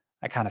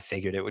I kind of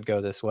figured it would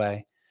go this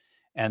way.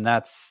 And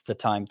that's the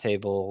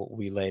timetable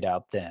we laid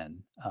out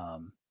then.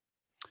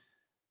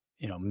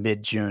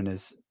 Mid-June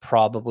is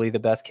probably the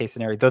best case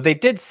scenario, though they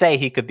did say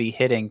he could be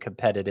hitting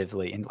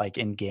competitively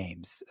in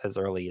games as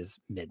early as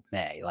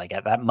mid-May. Like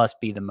that must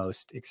be the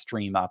most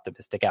extreme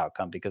optimistic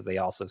outcome, because they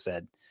also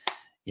said,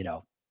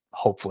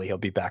 hopefully he'll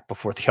be back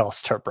before the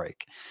All-Star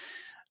break.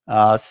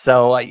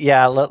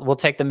 We'll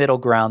take the middle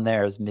ground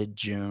there as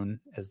mid-June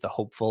as the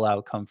hopeful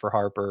outcome for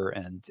Harper.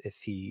 And if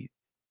he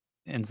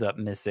ends up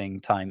missing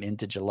time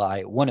into July,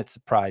 it wouldn't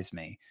surprise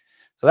me.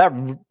 So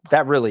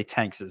that really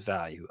tanks his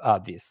value,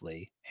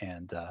 obviously.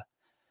 And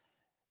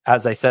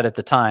as I said at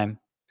the time,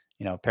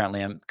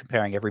 apparently I'm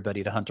comparing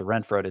everybody to Hunter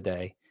Renfroe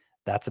today.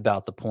 That's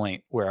about the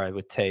point where I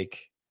would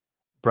take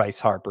Bryce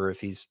Harper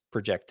if he's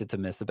projected to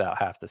miss about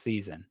half the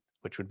season,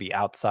 which would be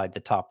outside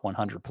the top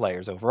 100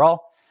 players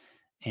overall.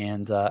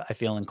 And I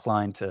feel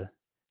inclined to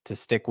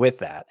stick with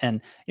that.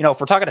 And, if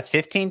we're talking a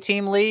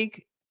 15-team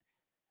league,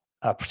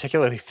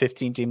 particularly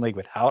 15-team league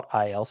without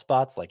IL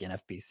spots, like in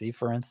FBC,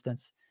 for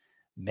instance,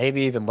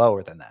 maybe even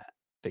lower than that,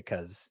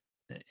 because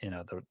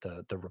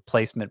the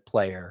replacement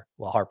player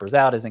while Harper's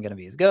out isn't going to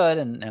be as good,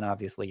 and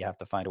obviously you have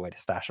to find a way to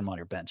stash him on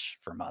your bench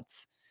for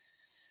months.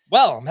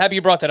 Well, I'm happy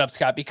you brought that up,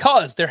 Scott,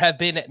 because there have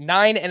been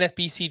 9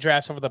 NFBC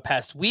drafts over the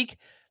past week.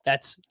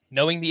 That's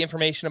knowing the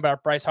information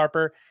about Bryce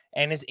Harper,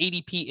 and his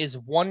ADP is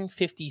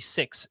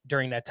 156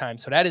 during that time.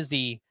 So that is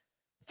the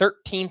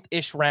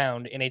 13th-ish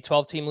round in a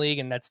 12-team league,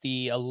 and that's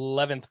the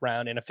 11th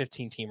round in a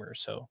 15-teamer.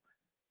 So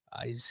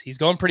he's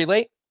going pretty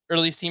late.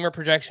 Early steamer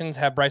projections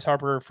have Bryce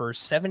Harper for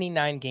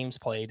 79 games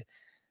played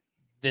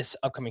this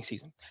upcoming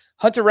season.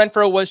 Hunter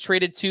Renfroe was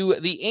traded to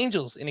the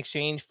Angels in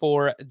exchange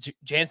for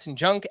Jansen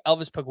Junk,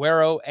 Elvis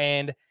Peguero,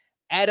 and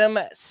Adam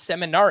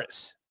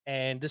Seminaris.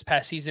 And this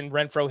past season,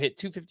 Renfroe hit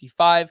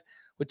 255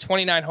 with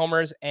 29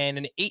 homers and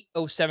an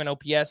 807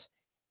 OPS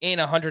in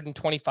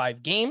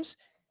 125 games.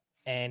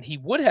 And he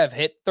would have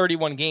hit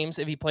 31 games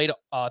if he played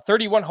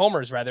 31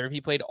 homers, rather, if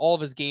he played all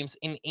of his games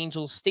in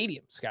Angels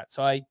Stadium, Scott.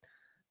 So I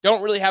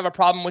don't really have a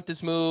problem with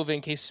this move.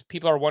 In case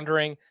people are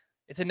wondering,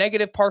 it's a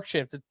negative park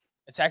shift.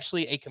 It's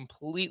actually a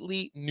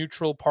completely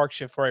neutral park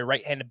shift for a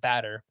right-handed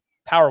batter,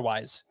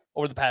 power-wise,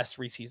 over the past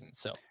 3 seasons.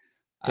 So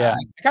I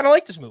kind of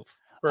like this move.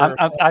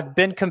 I've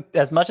been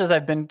as much as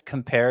I've been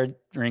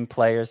comparing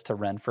players to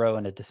Renfroe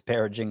in a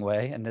disparaging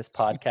way in this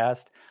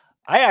podcast.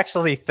 I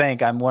actually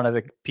think I'm one of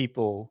the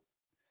people,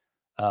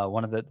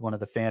 one of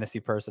the fantasy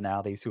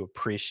personalities who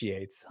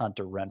appreciates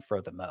Hunter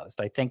Renfroe the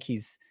most. I think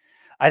he's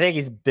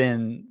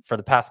been, for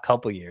the past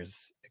couple of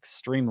years,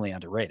 extremely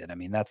underrated. I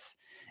mean, that's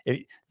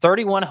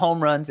 31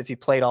 home runs if he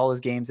played all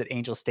his games at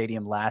Angel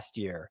Stadium last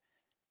year.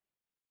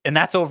 And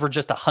that's over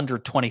just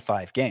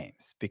 125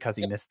 games because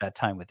he missed that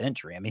time with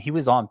injury. I mean, he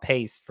was on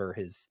pace for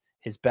his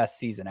best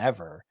season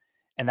ever.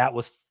 And that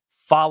was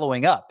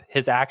following up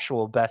his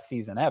actual best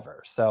season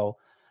ever. So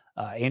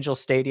Angel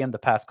Stadium, the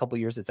past couple of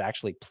years, it's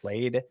actually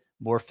played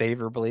more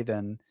favorably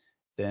than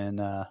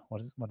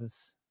where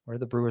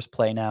the Brewers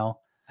play now.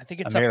 I think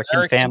it's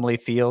American Family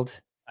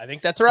Field. I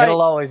think that's right.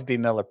 It'll always be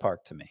Miller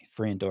Park to me.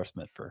 Free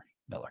endorsement for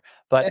Miller.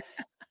 But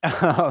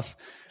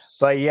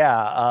but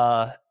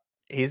yeah,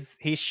 he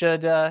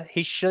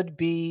should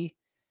be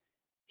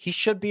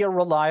a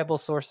reliable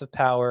source of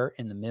power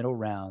in the middle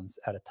rounds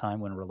at a time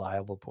when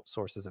reliable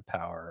sources of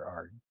power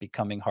are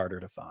becoming harder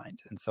to find.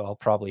 And so I'll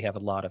probably have a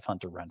lot of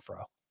Hunter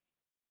Renfroe.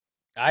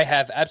 I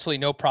have absolutely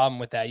no problem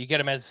with that. You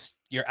get him as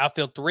your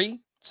outfield 3,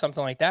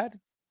 something like that.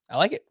 I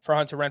like it for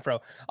Hunter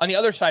Renfroe. On the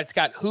other side,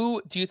 Scott, who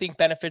do you think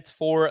benefits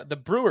for the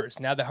Brewers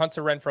now that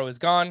Hunter Renfroe is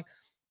gone?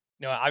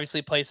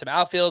 Obviously play some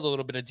outfield, a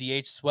little bit of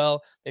DH as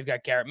well. They've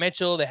got Garrett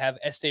Mitchell. They have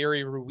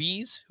Esteury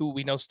Ruiz, who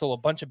we know stole a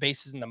bunch of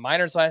bases in the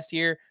minors last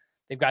year.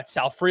 They've got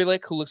Sal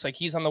Frelick, who looks like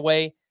he's on the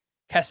way.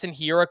 Keston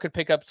Hiura could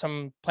pick up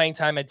some playing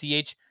time at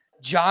DH.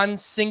 John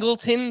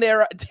Singleton,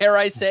 dare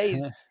I say,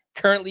 is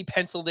currently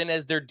penciled in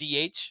as their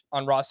DH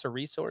on roster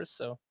resource.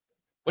 So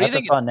what do you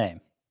think? That's a fun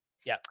name.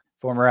 Yeah.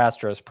 Former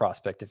Astros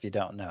prospect, if you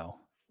don't know.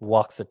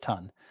 walks a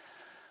ton,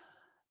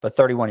 but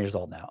 31 years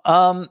old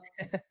now.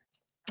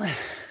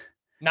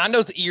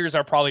 Nando's ears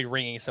are probably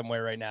ringing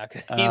somewhere right now.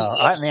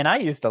 I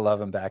used to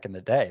love him back in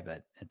the day,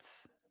 but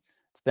it's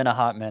been a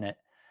hot minute.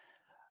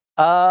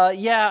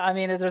 Yeah, I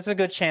mean, there's a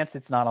good chance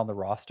it's not on the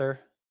roster,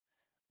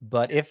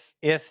 but if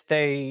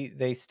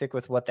they stick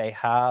with what they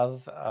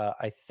have,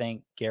 I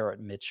think Garrett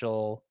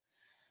Mitchell,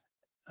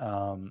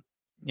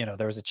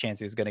 there was a chance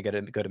he was going to get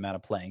a good amount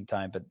of playing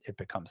time, but it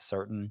becomes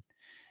certain.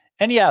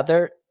 And yeah,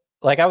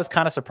 I was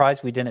kind of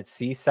surprised we didn't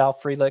see Sal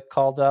Frelick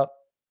called up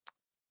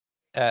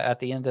at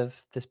the end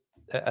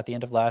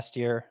of last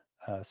year,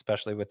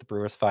 especially with the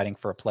Brewers fighting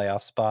for a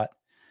playoff spot.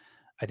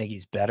 I think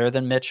he's better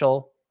than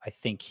Mitchell. I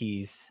think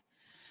he's,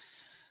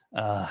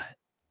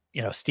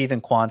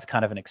 Stephen Kwan's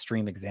kind of an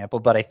extreme example,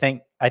 but I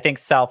think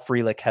Sal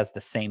Frelick has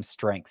the same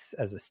strengths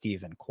as a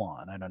Stephen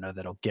Kwan. I don't know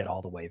that he'll get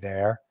all the way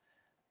there,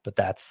 but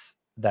that's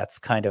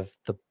kind of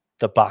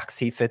the box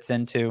he fits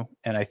into.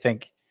 And I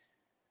think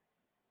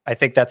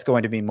that's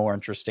going to be more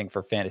interesting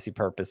for fantasy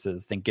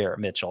purposes than Garrett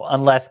Mitchell,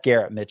 unless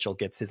Garrett Mitchell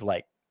gets his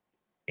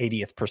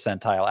 80th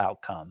percentile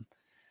outcome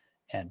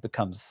and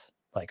becomes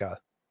like a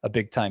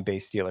big time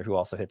base stealer who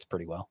also hits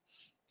pretty well.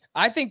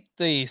 I think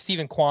the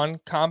Stephen Kwan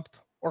comp,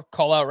 or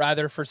call out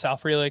rather, for Sal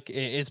Frelick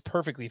is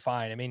perfectly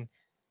fine. I mean,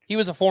 he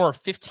was a former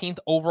 15th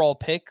overall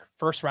pick,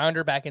 first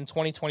rounder back in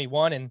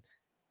 2021. And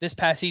this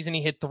past season,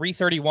 he hit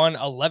 .331,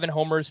 11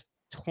 homers,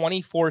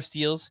 24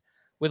 steals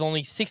with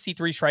only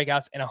 63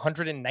 strikeouts and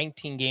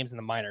 119 games in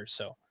the minors.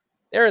 So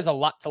there is a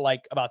lot to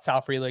like about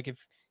Sal Frelick.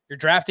 If you're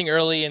drafting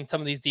early in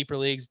some of these deeper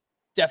leagues,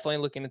 definitely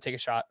looking to take a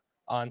shot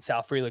on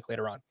Sal Frelick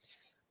later on.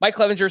 Mike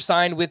Clevinger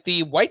signed with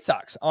the White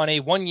Sox on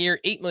a 1-year,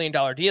 $8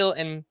 million deal.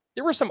 And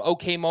there were some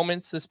okay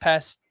moments this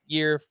past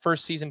year,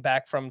 first season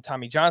back from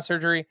Tommy John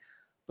surgery.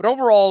 But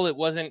overall, it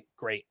wasn't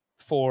great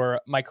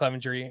for Mike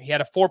Clevinger. He had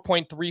a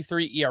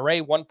 4.33 ERA,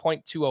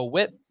 1.20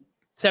 whip,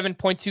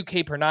 7.2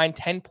 K per nine,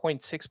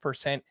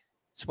 10.6%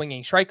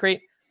 swinging strike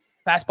rate.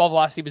 Fastball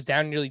velocity was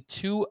down nearly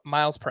 2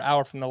 miles per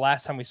hour from the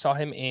last time we saw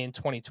him in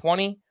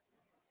 2020.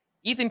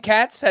 Ethan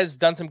Katz has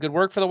done some good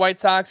work for the White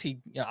Sox. He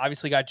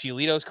obviously got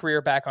Giolito's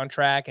career back on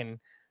track, and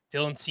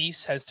Dylan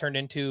Cease has turned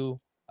into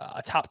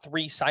a top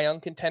 3 Cy Young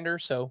contender.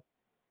 So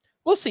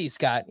we'll see,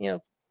 Scott.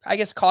 I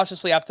guess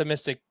cautiously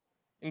optimistic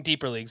in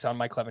deeper leagues on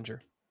Mike Clevinger.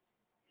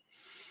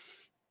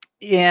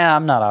 Yeah,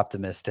 I'm not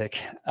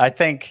optimistic. I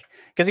think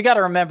because you got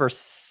to remember,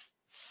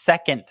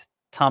 second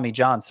Tommy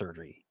John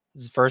surgery.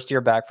 This is his first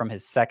year back from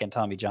his second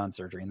Tommy John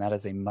surgery, and that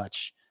is a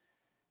much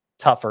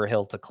tougher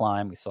hill to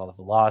climb. We saw the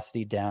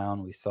velocity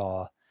down. We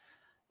saw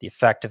the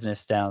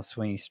effectiveness down,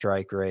 swinging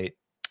strike rate.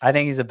 I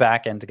think he's a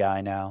back end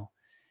guy now.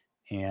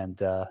 And,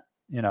 the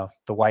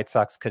White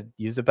Sox could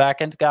use a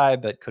back end guy,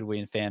 but could we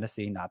in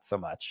fantasy? Not so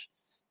much.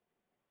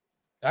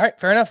 All right,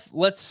 fair enough.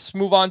 Let's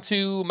move on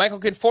to Michael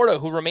Conforto,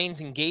 who remains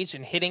engaged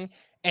in hitting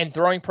and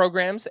throwing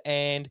programs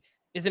and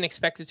isn't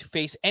expected to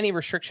face any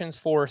restrictions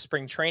for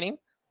spring training.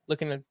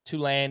 Looking to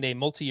land a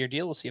multi-year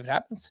deal. We'll see if it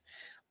happens.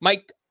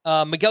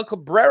 Miguel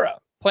Cabrera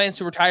plans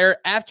to retire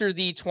after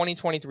the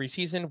 2023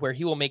 season, where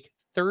he will make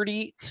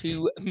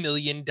 $32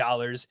 million.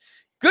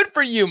 Good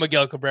for you,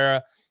 Miguel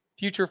Cabrera.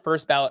 Future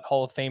first ballot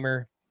Hall of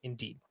Famer,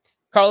 indeed.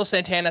 Carlos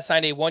Santana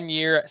signed a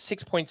 1-year,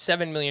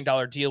 $6.7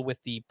 million deal with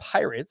the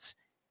Pirates,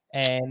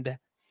 and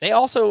they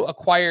also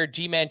acquired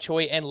G-Man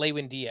Choi and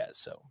Lewin Diaz.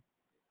 So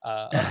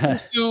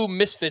two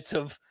misfits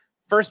of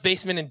first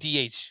baseman and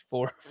DH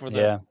for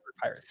the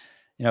Pirates.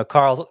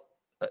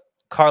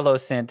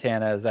 Carlos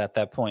Santana is at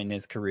that point in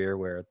his career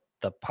where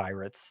the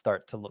Pirates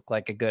start to look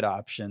like a good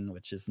option,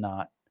 which is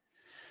not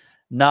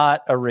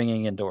a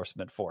ringing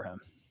endorsement for him.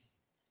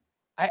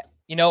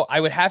 I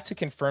would have to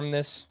confirm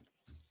this.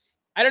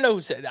 I don't know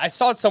who said. I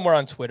saw it somewhere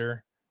on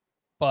Twitter,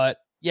 but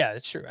yeah,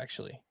 it's true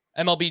actually.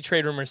 MLB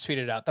Trade Rumors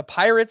tweeted out the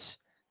Pirates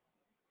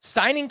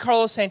signing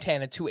Carlos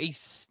Santana to a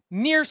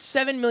near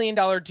 $7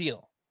 million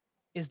deal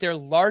is their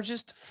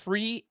largest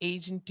free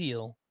agent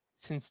deal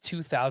since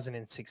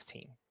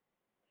 2016.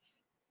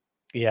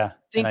 Yeah,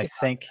 I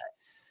think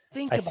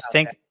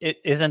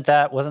wasn't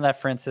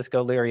that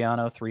Francisco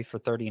Liriano 3 for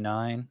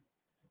 39,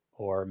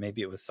 or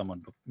maybe it was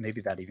someone.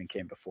 Maybe that even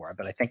came before,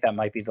 but I think that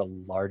might be the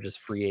largest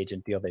free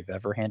agent deal they've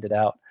ever handed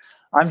out.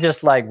 I'm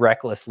just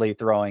recklessly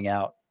throwing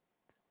out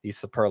these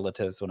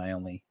superlatives when I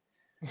only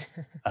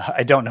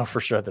I don't know for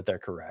sure that they're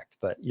correct,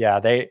 but yeah,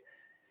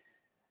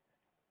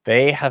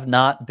 they have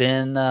not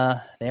been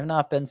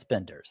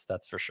spenders,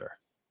 that's for sure.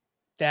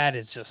 That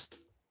is just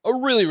a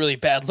really, really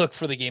bad look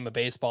for the game of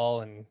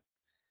baseball, and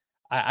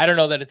I don't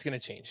know that it's going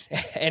to change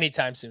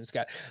anytime soon,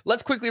 Scott.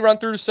 Let's quickly run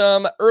through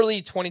some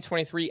early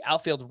 2023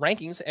 outfield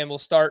rankings, and we'll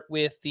start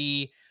with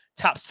the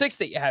top 6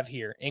 that you have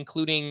here,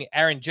 including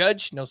Aaron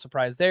Judge, no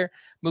surprise there,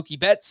 Mookie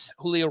Betts,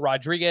 Julio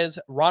Rodriguez,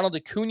 Ronald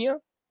Acuna,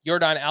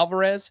 Yordan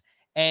Alvarez,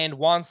 and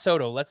Juan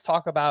Soto. Let's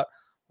talk about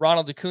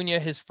Ronald Acuna,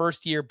 his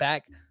first year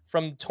back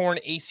from torn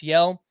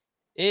ACL.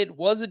 It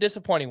was a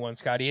disappointing one,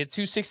 Scott. He had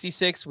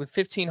 266 with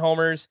 15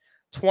 homers,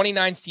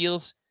 29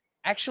 steals,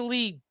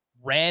 actually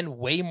ran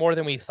way more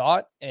than we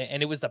thought,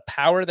 and it was the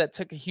power that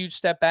took a huge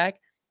step back.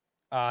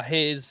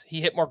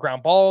 He hit more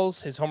ground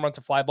balls. His home run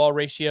to fly ball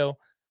ratio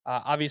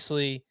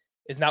obviously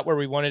is not where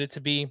we wanted it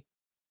to be.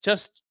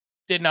 Just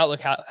did not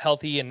look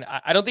healthy, and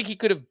I don't think he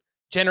could have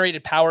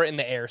generated power in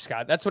the air,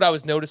 Scott. That's what I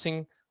was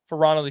noticing for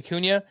Ronald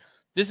Acuna.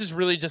 This is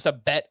really just a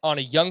bet on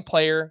a young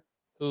player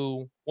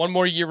who, one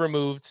more year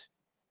removed,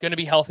 going to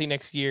be healthy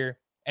next year,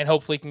 and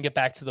hopefully can get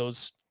back to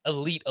those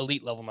elite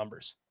level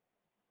numbers.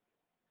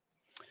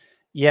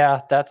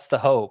 Yeah, that's the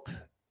hope.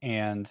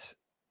 And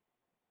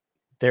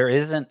there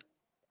isn't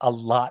a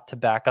lot to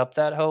back up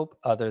that hope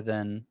other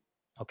than,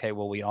 okay,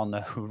 well, we all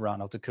know who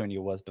Ronald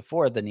Acuna was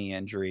before the knee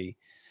injury.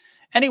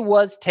 And he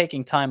was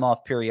taking time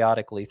off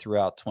periodically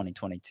throughout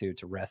 2022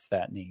 to rest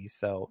that knee.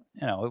 So,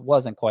 it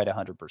wasn't quite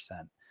 100%.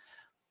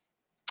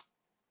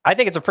 I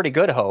think it's a pretty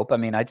good hope. I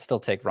mean, I'd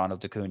still take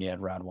Ronald Acuna in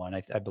round one.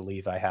 I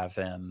believe I have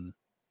him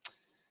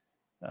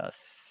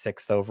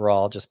 6th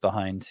overall, just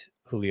behind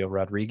Julio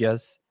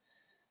Rodriguez.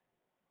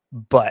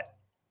 But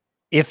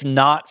if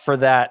not for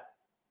that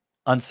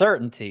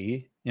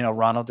uncertainty,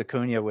 Ronald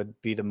Acuna would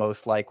be the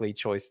most likely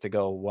choice to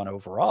go 1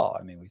 overall.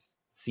 I mean, we've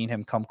seen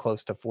him come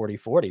close to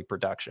 40-40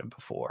 production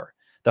before.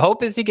 The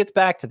hope is he gets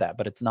back to that,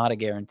 but it's not a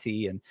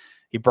guarantee. And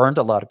he burned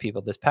a lot of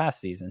people this past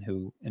season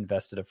who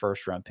invested a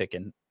first-round pick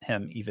in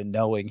him, even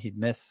knowing he'd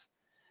miss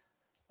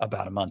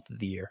about a month of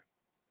the year.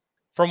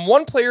 From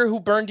one player who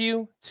burned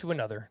you to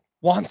another,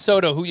 Juan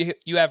Soto, who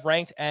you have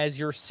ranked as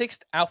your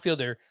 6th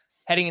outfielder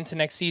heading into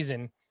next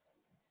season.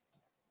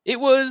 It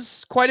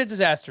was quite a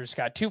disaster,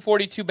 Scott.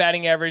 242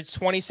 batting average,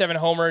 27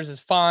 homers is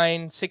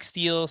fine, 6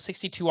 steals,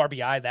 62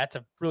 RBI. That's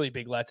a really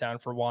big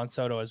letdown for Juan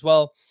Soto as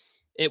well.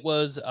 It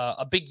was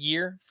a big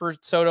year for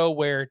Soto,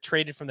 where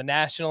traded from the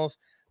Nationals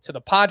to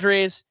the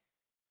Padres.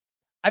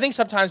 I think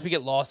sometimes we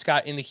get lost,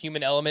 Scott, in the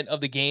human element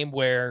of the game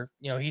where,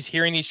 he's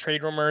hearing these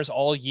trade rumors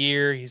all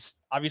year. He's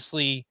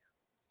obviously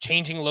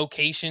changing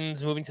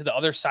locations, moving to the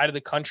other side of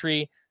the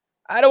country.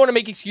 I don't want to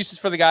make excuses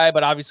for the guy,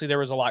 but obviously there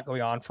was a lot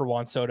going on for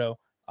Juan Soto.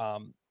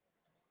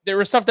 There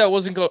was stuff that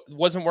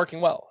wasn't working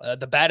well.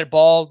 The batted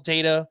ball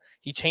data,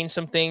 he changed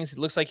some things. It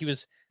looks like he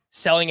was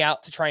selling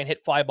out to try and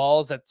hit fly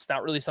balls. That's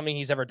not really something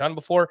he's ever done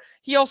before.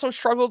 He also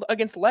struggled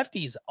against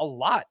lefties a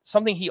lot,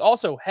 something he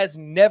also has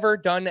never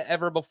done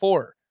ever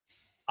before.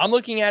 I'm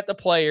looking at the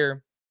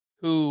player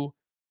who,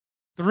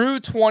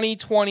 through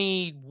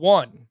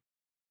 2021,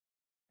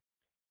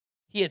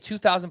 he had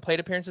 2,000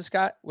 plate appearances,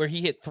 Scott, where he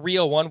hit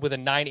 301 with a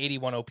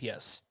 981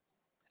 OPS.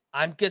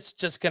 I'm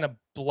just going to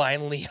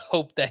blindly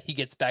hope that he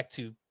gets back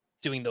to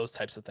doing those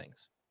types of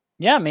things.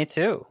 Yeah, me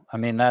too. I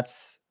mean,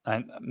 that's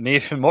me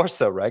even more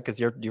so, right? Because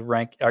you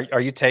rank.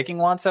 Are you taking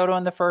Juan Soto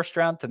in the first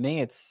round? To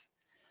me,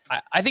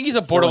 I think he's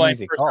a borderline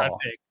first round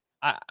pick.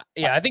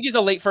 I think he's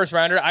a late first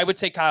rounder. I would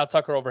take Kyle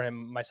Tucker over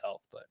him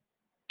myself, but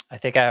I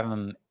think I have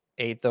him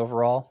 8th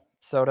overall,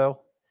 Soto,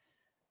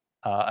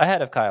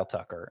 ahead of Kyle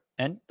Tucker.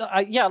 And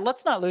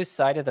let's not lose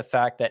sight of the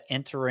fact that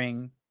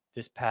entering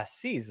this past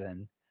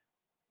season,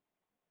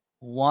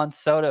 Juan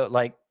Soto,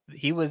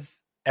 he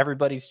was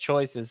everybody's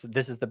choice.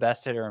 This is the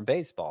best hitter in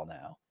baseball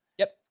now.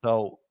 Yep.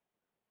 So,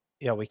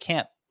 we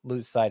can't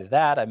lose sight of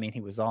that. I mean,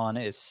 he was on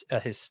a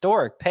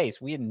historic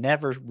pace. We had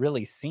never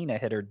really seen a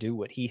hitter do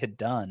what he had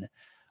done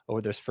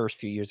over those first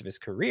few years of his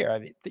career. I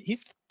mean,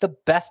 he's the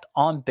best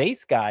on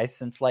base guy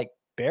since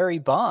Barry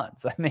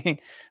Bonds. I mean,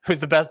 who's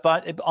the best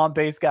on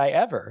base guy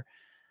ever.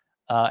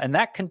 And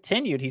that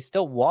continued. He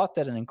still walked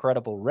at an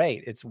incredible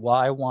rate. It's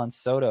why Juan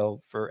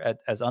Soto,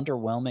 as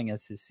underwhelming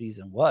as his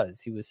season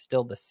was, he was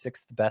still the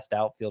 6th best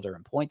outfielder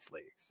in points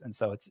leagues. And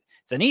so it's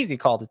an easy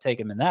call to take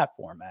him in that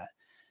format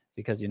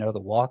because, the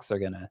walks are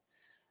going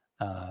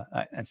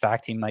to, in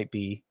fact, he might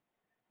be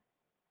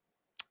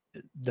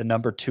the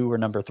number 2 or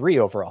number 3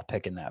 overall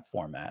pick in that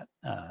format.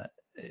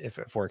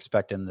 If we're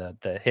expecting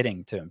the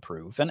hitting to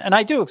improve. And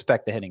I do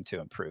expect the hitting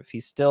to improve.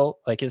 He's still,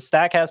 his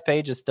Statcast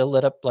page is still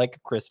lit up like a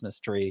Christmas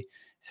tree.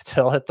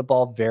 Still hit the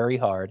ball very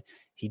hard.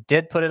 He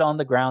did put it on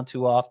the ground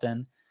too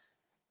often,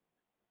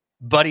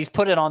 but he's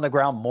put it on the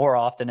ground more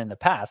often in the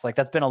past.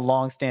 That's been a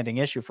long-standing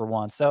issue for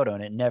Juan Soto,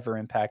 and it never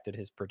impacted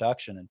his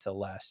production until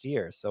last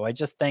year. So I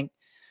think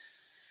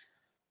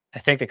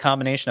the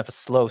combination of a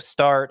slow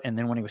start, and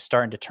then when he was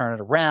starting to turn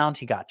it around,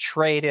 he got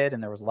traded,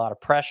 and there was a lot of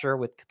pressure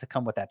to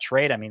come with that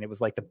trade. I mean, it was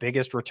the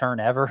biggest return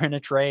ever in a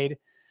trade.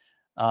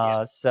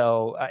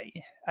 So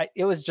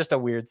it was just a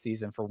weird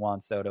season for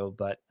Juan Soto,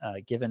 but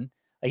given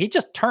he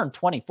just turned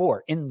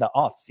 24 in the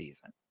off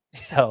season,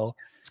 so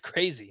it's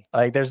crazy.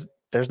 There's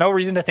no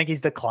reason to think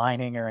he's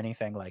declining or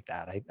anything like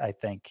that. I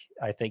think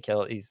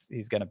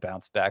he's going to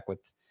bounce back with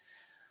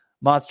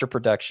monster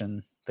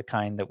production, the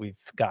kind that we've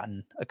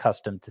gotten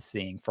accustomed to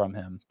seeing from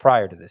him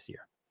prior to this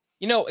year.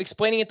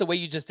 Explaining it the way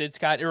you just did,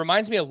 Scott, it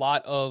reminds me a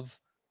lot of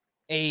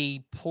a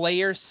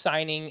player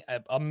signing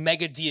a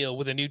mega deal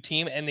with a new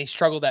team, and they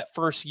struggle that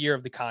first year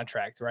of the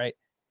contract, right?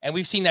 And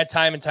we've seen that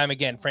time and time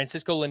again.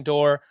 Francisco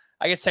Lindor,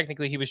 I guess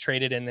technically he was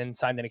traded and then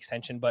signed an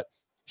extension, but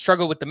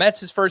struggled with the Mets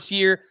his first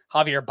year.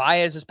 Javier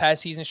Baez this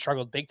past season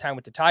struggled big time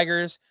with the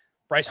Tigers.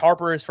 Bryce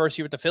Harper his first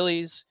year with the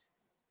Phillies.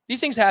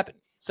 These things happen.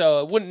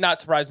 So it would not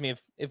surprise me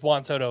if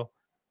Juan Soto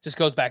Just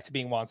goes back to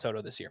being Juan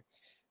Soto this year.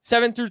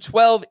 7 through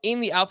 12 in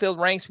the outfield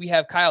ranks, we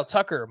have Kyle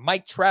Tucker,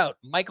 Mike Trout,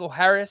 Michael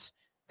Harris,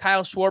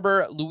 Kyle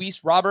Schwarber,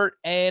 Luis Robert,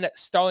 and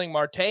Starling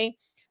Marte.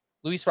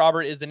 Luis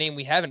Robert is the name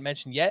we haven't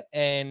mentioned yet,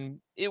 and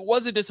it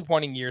was a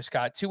disappointing year,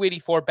 Scott.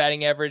 284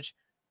 batting average,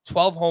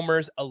 12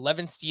 homers,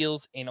 11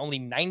 steals, and only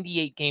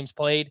 98 games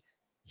played.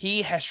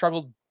 He has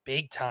struggled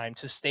big time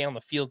to stay on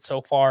the field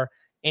so far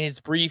in his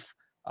brief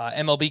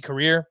MLB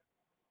career.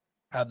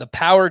 The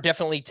power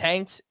definitely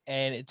tanked,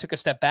 and it took a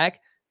step back.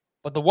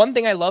 But the one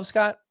thing I love,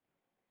 Scott,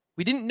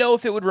 we didn't know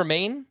if it would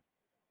remain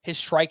his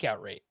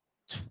strikeout rate.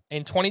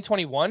 In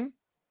 2021,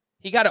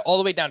 he got it all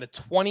the way down to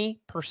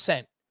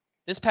 20%.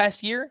 This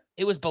past year,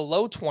 it was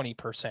below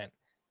 20%.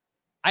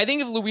 I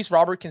think if Luis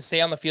Robert can stay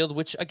on the field,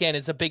 which again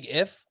is a big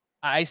if,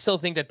 I still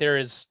think that there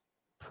is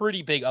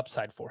pretty big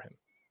upside for him.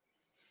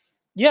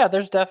 Yeah,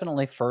 there's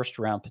definitely first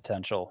round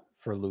potential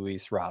for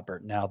Luis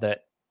Robert now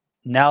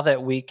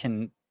that we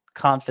can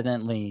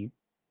confidently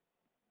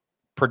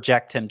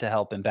project him to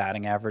help in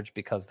batting average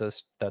because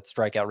that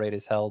strikeout rate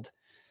is held.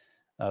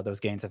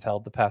 Those gains have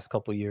held the past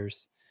couple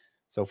years.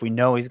 So if we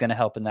know he's going to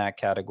help in that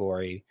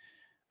category,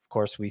 of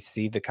course, we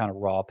see the kind of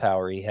raw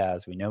power he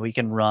has. We know he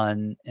can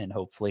run, and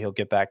hopefully he'll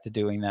get back to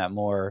doing that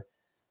more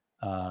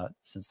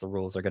since the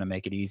rules are going to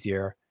make it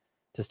easier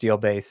to steal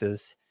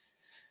bases.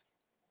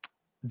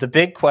 The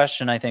big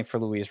question, I think, for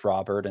Luis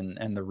Robert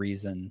and the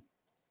reason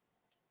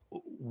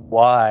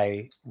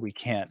why we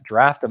can't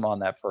draft him on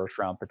that first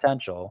round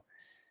potential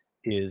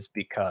is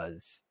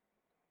because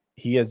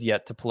he has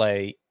yet to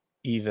play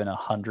even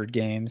 100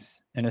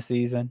 games in a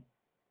season.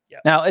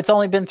 Yep. Now, it's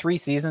only been 3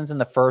 seasons,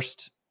 and the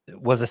first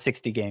was a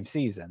 60-game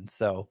season.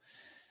 So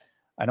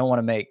I don't want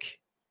to make,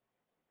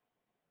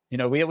 we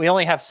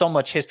only have so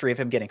much history of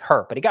him getting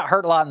hurt, but he got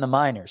hurt a lot in the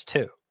minors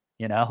too,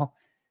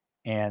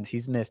 and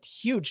he's missed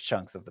huge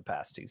chunks of the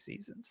past 2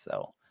 seasons.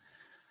 So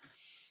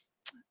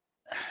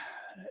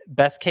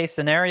best case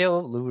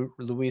scenario,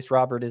 Luis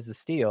Robert is a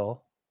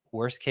steal.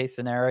 Worst case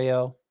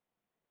scenario,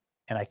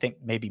 and I think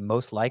maybe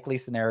most likely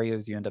scenario,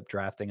 is you end up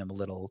drafting him a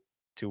little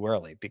too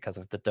early because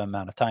of the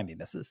amount of time he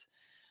misses.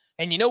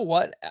 And you know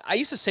what? I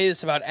used to say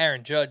this about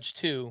Aaron Judge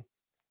too.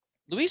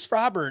 Luis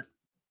Robert,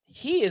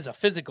 he is a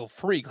physical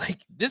freak. Like,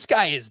 this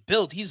guy is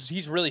built.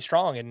 He's really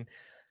strong. And,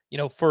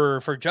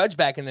 for Judge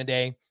back in the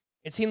day,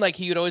 it seemed like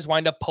he would always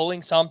wind up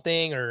pulling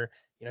something or,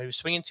 he was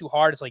swinging too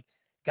hard. It's like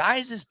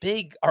guys this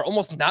big are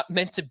almost not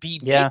meant to be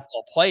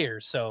baseball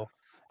players. So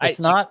it's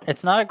not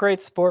a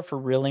great sport for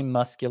really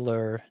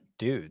muscular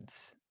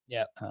dudes.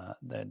 Yeah.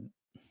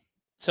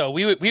 So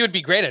we would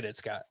be great at it,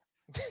 Scott.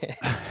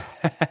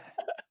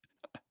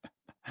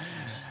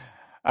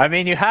 I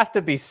mean, you have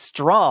to be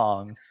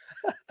strong,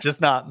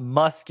 just not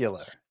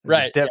muscular. There's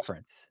right. a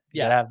difference.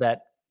 You gotta have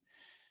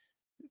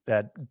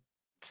that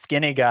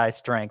skinny guy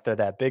strength or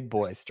that big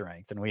boy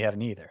strength, and we have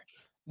neither.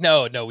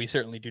 No, we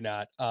certainly do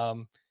not.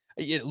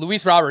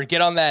 Luis Robert,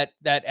 get on that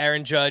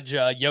Aaron Judge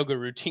yoga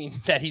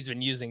routine that he's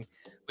been using,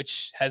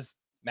 which has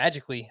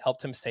magically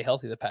helped him stay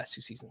healthy the past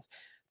 2 seasons.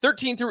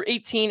 13 through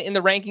 18 in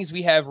the rankings,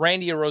 we have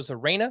Randy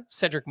Arozarena,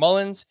 Cedric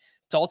Mullins,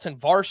 Dalton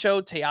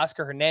Varsho,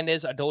 Teoscar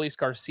Hernandez, Adolis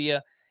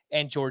Garcia,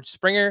 and George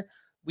Springer.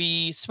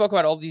 We spoke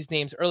about all of these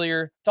names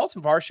earlier.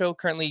 Dalton Varsho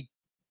currently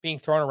being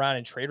thrown around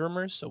in trade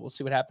rumors, so we'll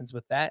see what happens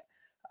with that.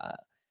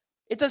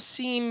 It does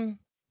seem,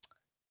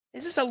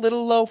 is this a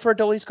little low for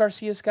Adolis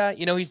Garcia, Scott?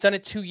 He's done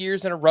it 2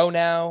 years in a row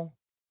now,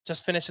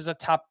 just finished as a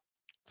top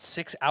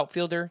 6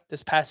 outfielder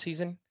this past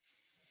season.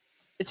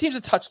 It seems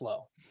a touch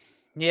low.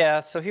 Yeah,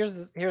 so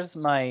here's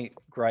my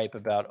gripe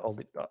about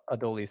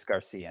Adolis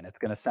Garcia, and it's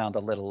going to sound a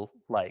little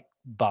like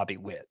Bobby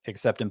Witt,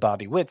 except in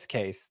Bobby Witt's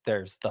case,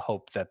 there's the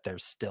hope that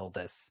there's still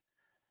this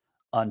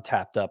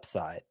untapped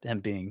upside. Him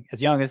being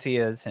as young as he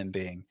is, him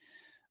being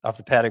of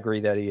the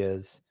pedigree that he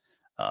is.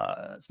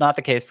 It's not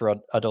the case for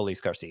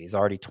Adolis Garcia. He's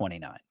already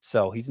 29,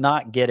 so he's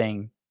not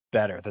getting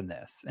better than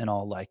this in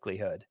all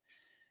likelihood.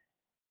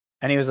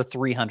 And he was a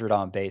 300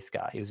 on base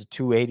guy. He was a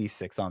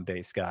 286 on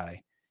base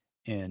guy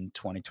in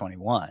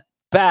 2021.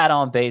 Bad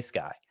on base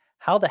guy.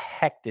 How the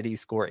heck did he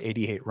score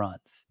 88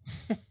 runs?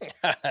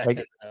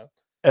 Like,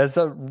 it's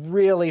a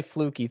really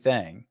fluky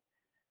thing.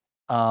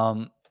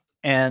 And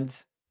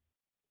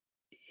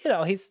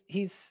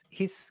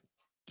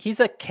he's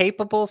a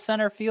capable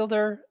center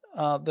fielder,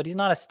 but he's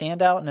not a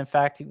standout. And in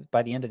fact,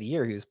 by the end of the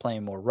year, he was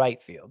playing more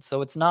right field.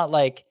 So it's not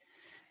like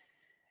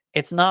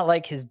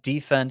his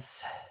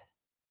defense.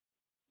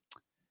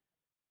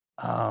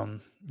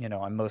 I'm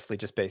mostly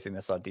just basing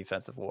this on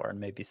defensive WAR, and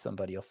maybe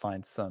somebody will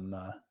find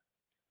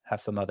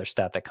have some other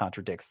stat that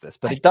contradicts this,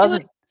 but it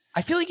doesn't.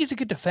 I feel like he's a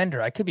good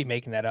defender. I could be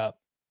making that up.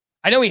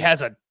 I know he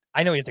has a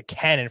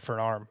cannon for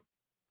an arm.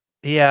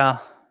 Yeah.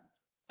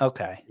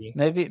 Okay.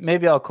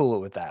 Maybe I'll cool it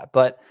with that,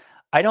 but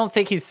I don't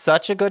think he's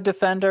such a good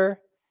defender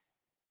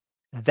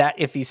that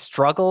if he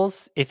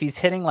struggles, if he's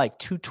hitting like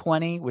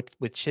 220 with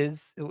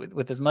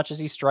as much as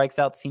he strikes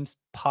out seems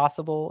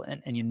possible,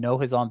 and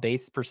his on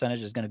base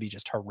percentage is going to be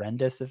just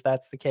horrendous if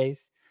that's the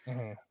case.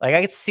 Mm-hmm. Like,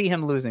 I could see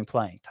him losing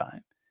playing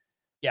time.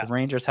 Yeah. The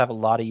Rangers have a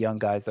lot of young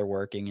guys they're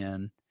working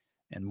in,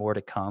 and more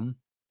to come.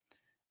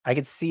 I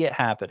could see it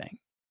happening.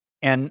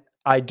 And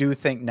I do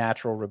think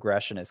natural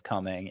regression is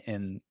coming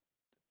in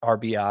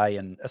RBI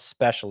and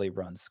especially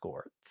runs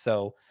scored.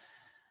 So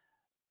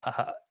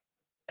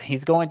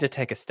he's going to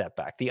take a step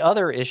back. The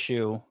other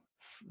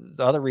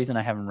reason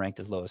I haven't ranked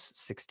as low as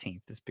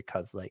 16th is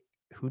because, like,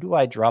 who do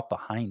I drop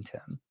behind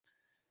him?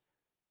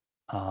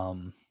 I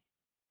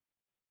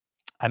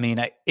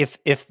mean,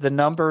 if the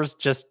numbers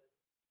just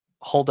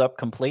hold up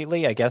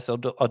completely, I guess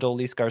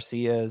Adolis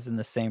Garcia is in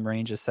the same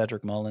range as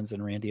Cedric Mullins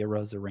and Randy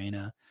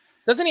Arozarena.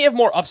 Doesn't he have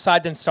more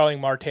upside than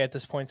Starling Marte at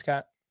this point,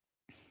 Scott?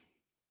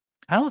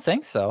 I don't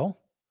think so.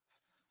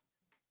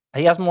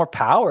 He has more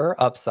power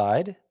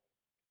upside.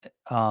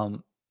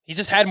 He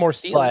just had more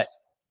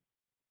steals.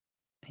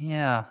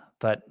 Yeah,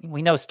 but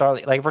we know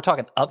Starling, like, if we're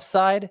talking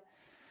upside,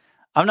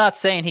 I'm not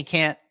saying he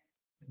can't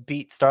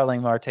beat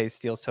Starling Marte's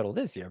steals total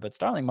this year, but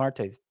Starling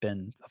Marte's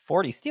been a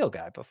 40 steal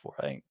guy before.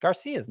 Like,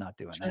 Garcia's not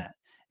doing that.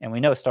 And we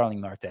know Starling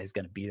Marte is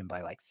going to beat him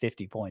by like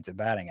 50 points in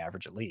batting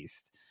average at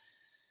least.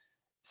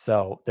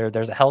 So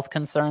there's a health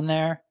concern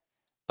there,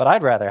 but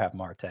I'd rather have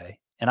Marte.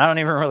 And I don't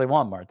even really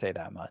want Marte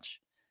that much.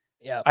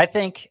 Yeah. I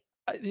think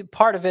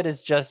part of it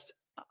is just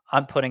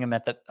I'm putting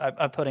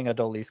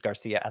Adolis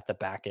Garcia at the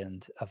back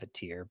end of a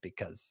tier,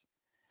 because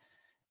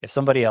if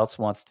somebody else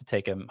wants to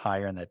take him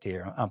higher in that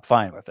tier, I'm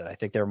fine with it. I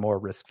think there are more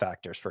risk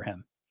factors for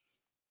him.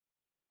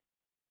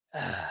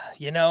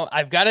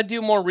 I've got to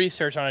do more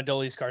research on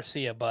Adolis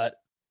Garcia, but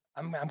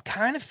I'm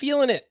kind of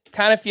feeling it.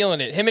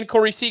 Him and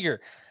Corey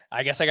Seager.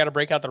 I guess I got to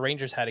break out the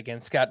Rangers hat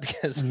again, Scott,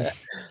 because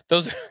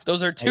those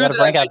are two. You got to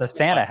break out the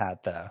Santa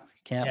hat, though.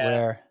 Can't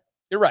wear.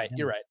 You're right.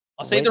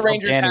 I'll save the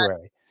Rangers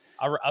January.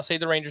 Hat. I'll save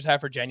the Rangers hat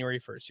for January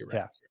 1st. You're right.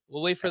 Yeah.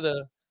 We'll wait for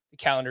the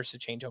calendars to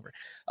change over.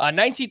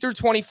 19 through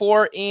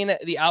 24 in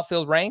the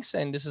outfield ranks,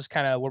 and this is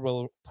kind of where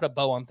we'll put a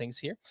bow on things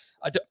here.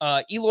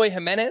 Eloy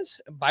Jimenez,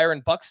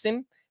 Byron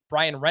Buxton,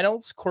 Brian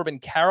Reynolds, Corbin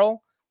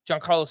Carroll,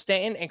 Giancarlo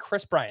Stanton, and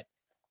Chris Bryant.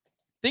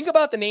 Think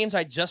about the names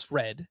I just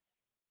read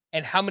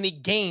and how many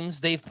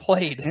games they've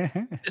played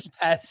this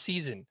past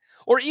season,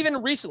 or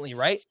even recently,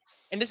 right?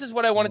 And this is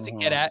what I wanted to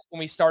get at when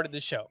we started the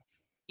show.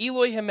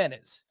 Eloy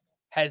Jimenez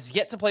has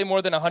yet to play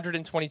more than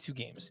 122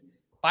 games.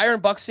 Byron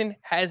Buxton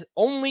has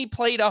only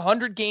played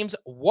 100 games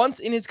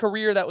once in his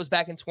career. That was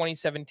back in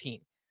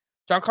 2017.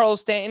 Giancarlo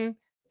Stanton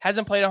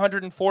hasn't played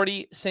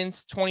 140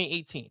 since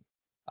 2018.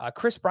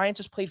 Chris Bryant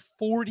just played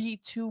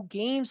 42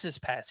 games this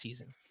past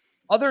season.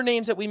 Other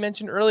names that we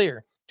mentioned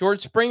earlier,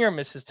 George Springer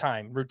misses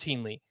time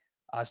routinely.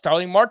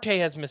 Starling Marte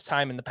has missed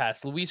time in the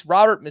past. Luis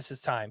Robert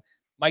misses time.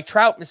 Mike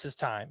Trout misses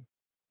time.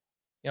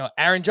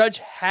 Aaron Judge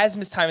has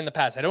missed time in the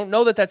past. I don't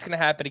know that that's going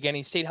to happen again.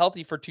 He stayed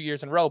healthy for 2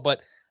 years in a row,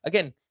 but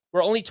again,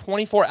 we're only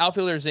 24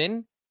 outfielders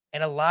in,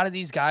 and a lot of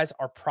these guys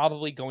are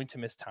probably going to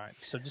miss time.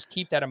 So just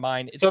keep that in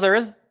mind. So there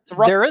is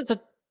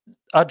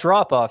a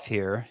drop-off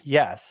here,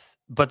 yes,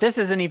 but this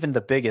isn't even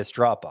the biggest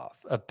drop-off.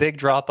 A big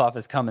drop-off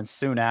is coming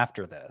soon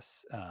after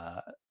this.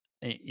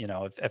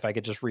 If I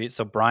could just read.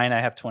 So Brian,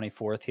 I have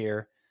 24th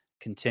here.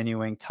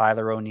 Continuing,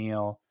 Tyler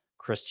O'Neill,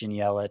 Christian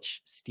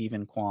Yelich,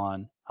 Stephen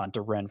Kwan,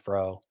 Hunter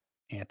Renfroe,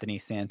 Anthony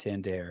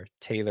Santander,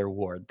 Taylor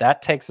Ward.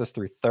 That takes us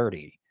through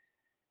 30.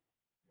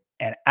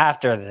 And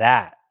after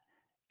that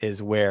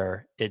is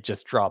where it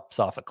just drops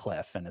off a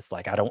cliff. And it's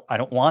like, I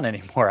don't want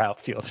any more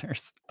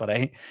outfielders, but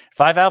if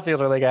I have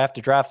outfielder league, I have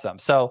to draft some.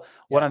 So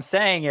what I'm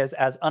saying is,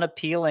 as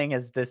unappealing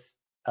as this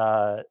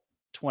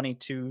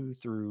 19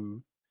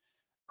 through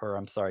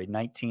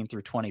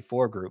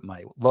 24 group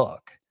might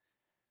look,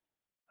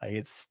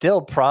 it's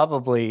still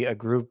probably a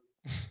group.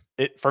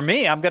 For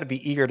me, I'm going to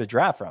be eager to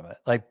draft from it.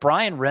 Like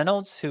Brian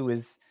Reynolds, who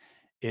is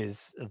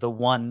the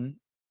one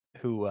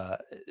who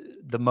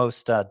the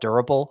most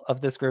durable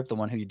of this group, the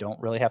one who you don't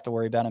really have to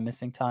worry about a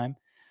missing time.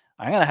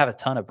 I'm going to have a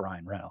ton of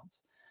Brian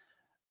Reynolds.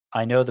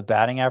 I know the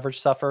batting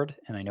average suffered,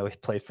 and I know he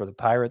played for the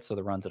Pirates, so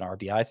the runs and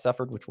RBI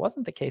suffered, which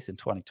wasn't the case in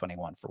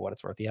 2021 for what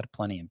it's worth. He had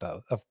plenty of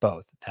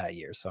both that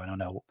year. So I don't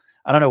know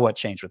what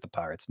changed with the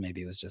Pirates.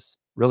 Maybe it was just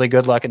really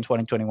good luck in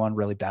 2021,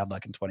 really bad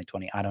luck in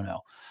 2020. I don't know.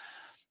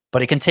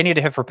 But he continued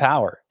to hit for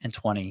power in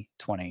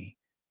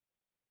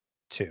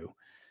 2022.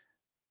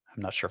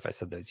 I'm not sure if I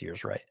said those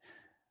years right.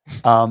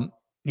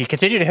 He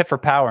continued to hit for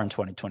power in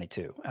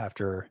 2022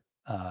 after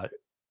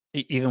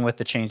even with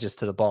the changes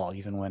to the ball,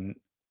 even when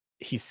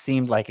he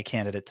seemed like a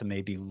candidate to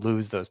maybe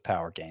lose those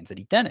power gains, and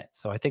he didn't.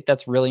 So I think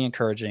that's really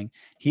encouraging.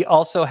 He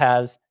also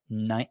has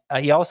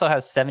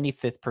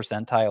 75th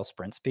percentile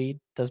sprint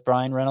speed, does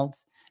Brian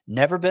Reynolds.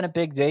 Never been a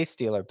big base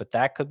stealer, but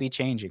that could be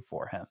changing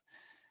for him.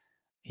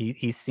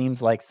 He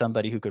seems like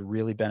somebody who could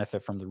really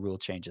benefit from the rule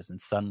changes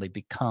and suddenly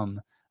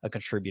become a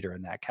contributor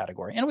in that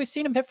category. And we've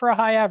seen him hit for a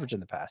high average in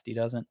the past. He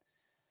doesn't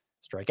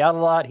strike out a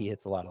lot. He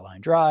hits a lot of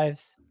line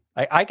drives.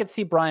 I could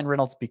see Brian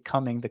Reynolds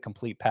becoming the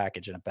complete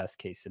package in a best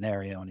case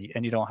scenario,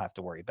 and you don't have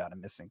to worry about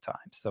him missing time.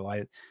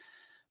 So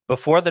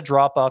before the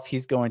drop off,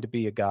 he's going to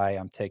be a guy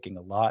I'm taking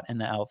a lot in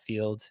the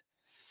outfield.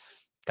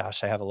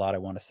 Gosh, I have a lot I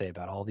want to say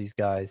about all these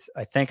guys.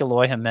 I think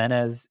Eloy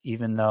Jimenez,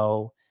 even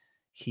though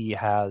he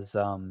has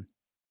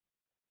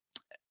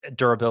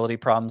durability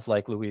problems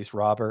like Luis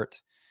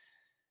Robert.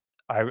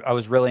 I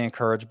was really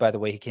encouraged by the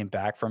way he came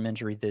back from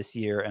injury this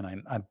year, and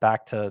I'm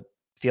back to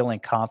feeling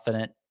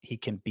confident he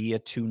can be a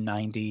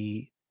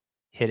 290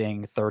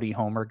 hitting 30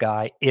 homer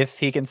guy if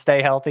he can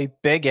stay healthy.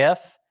 Big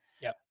if.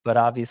 Yep. But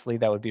obviously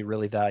that would be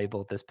really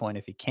valuable at this point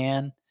if he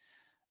can.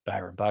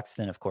 Byron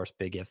Buxton, of course,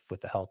 big if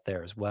with the health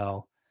there as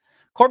well.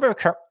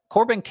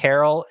 Corbin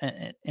Carroll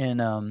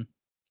in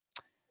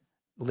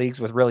leagues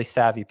with really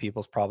savvy people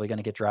is probably going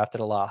to get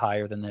drafted a lot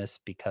higher than this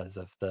because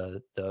of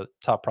the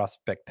top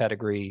prospect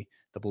pedigree,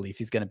 the belief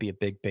he's going to be a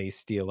big base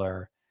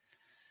stealer.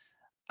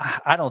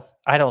 I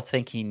don't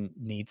think he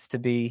needs to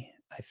be.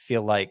 I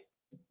feel like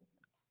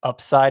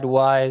upside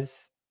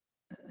wise,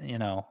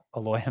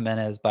 Eloy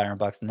Jimenez, Byron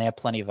Buxton, they have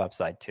plenty of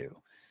upside too.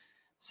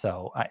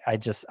 So I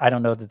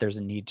don't know that there's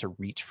a need to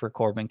reach for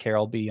Corbin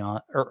Carroll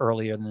beyond or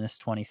earlier than this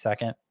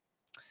 22nd.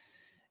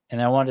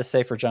 And I wanted to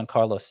say for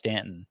Giancarlo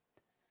Stanton,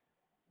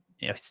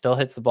 he still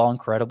hits the ball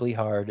incredibly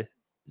hard.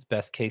 His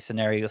best case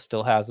scenario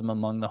still has him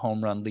among the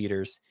home run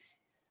leaders.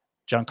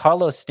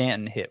 Giancarlo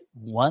Stanton hit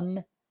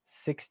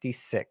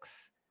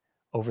 166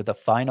 over the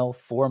final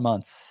 4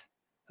 months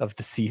of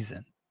the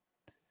season.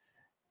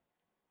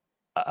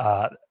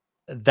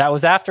 That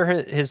was after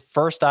his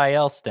first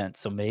IL stint,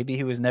 so maybe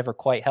he was never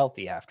quite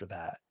healthy after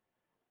that.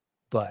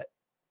 But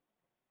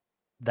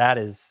that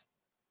is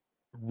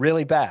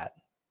really bad.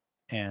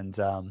 And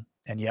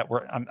yet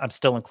I'm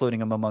still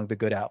including him among the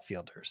good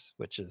outfielders,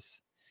 which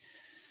is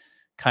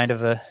kind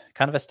of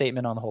a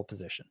statement on the whole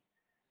position.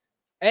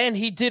 And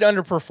he did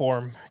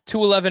underperform.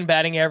 211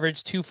 batting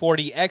average,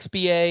 240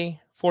 XBA,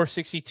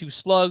 462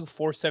 slug,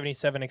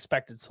 477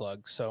 expected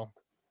slug. So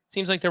it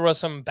seems like there was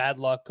some bad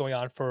luck going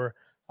on for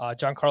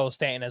Giancarlo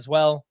Stanton as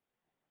well.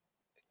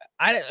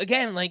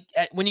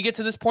 When you get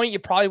to this point, you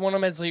probably want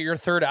him as your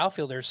third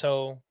outfielder.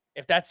 So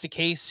if that's the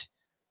case,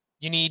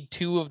 you need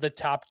 2 of the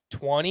top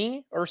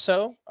 20 or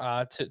so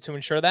to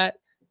ensure that.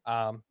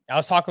 I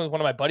was talking with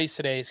one of my buddies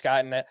today,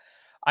 Scott, and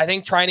I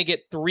think trying to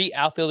get 3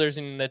 outfielders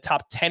in the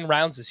top 10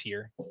 rounds this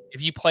year,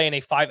 if you play in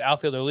a 5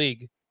 outfielder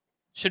league,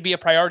 should be a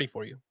priority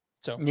for you.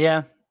 So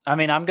yeah, I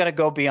mean, I'm going to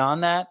go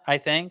beyond that, I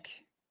think.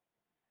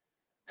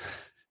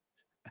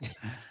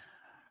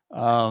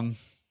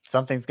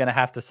 Something's going to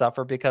have to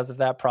suffer because of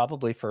that.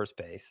 Probably first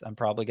base. I'm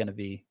probably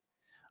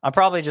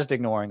just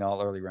ignoring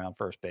all early round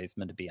first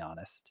basemen, to be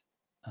honest.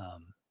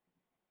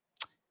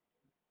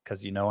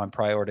 Because I'm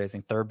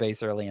prioritizing third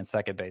base early and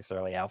second base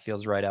early.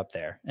 Outfield's right up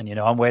there. And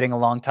I'm waiting a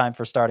long time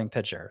for starting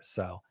pitcher.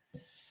 So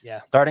yeah,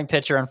 starting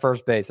pitcher and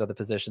first base are the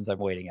positions I'm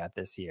waiting at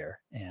this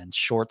year. And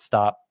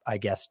shortstop, I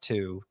guess,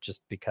 too,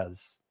 just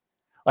because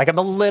I'm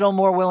a little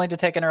more willing to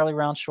take an early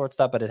round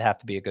shortstop, but it'd have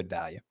to be a good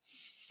value.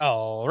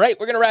 All right,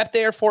 we're going to wrap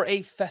there for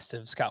a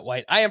festive Scott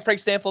White. I am Frank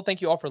Stampfl.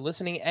 Thank you all for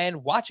listening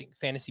and watching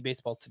Fantasy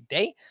Baseball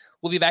today.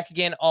 We'll be back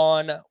again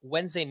on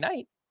Wednesday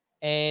night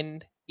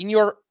and in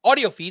your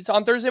audio feeds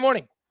on Thursday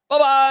morning.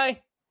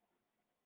 Bye-bye.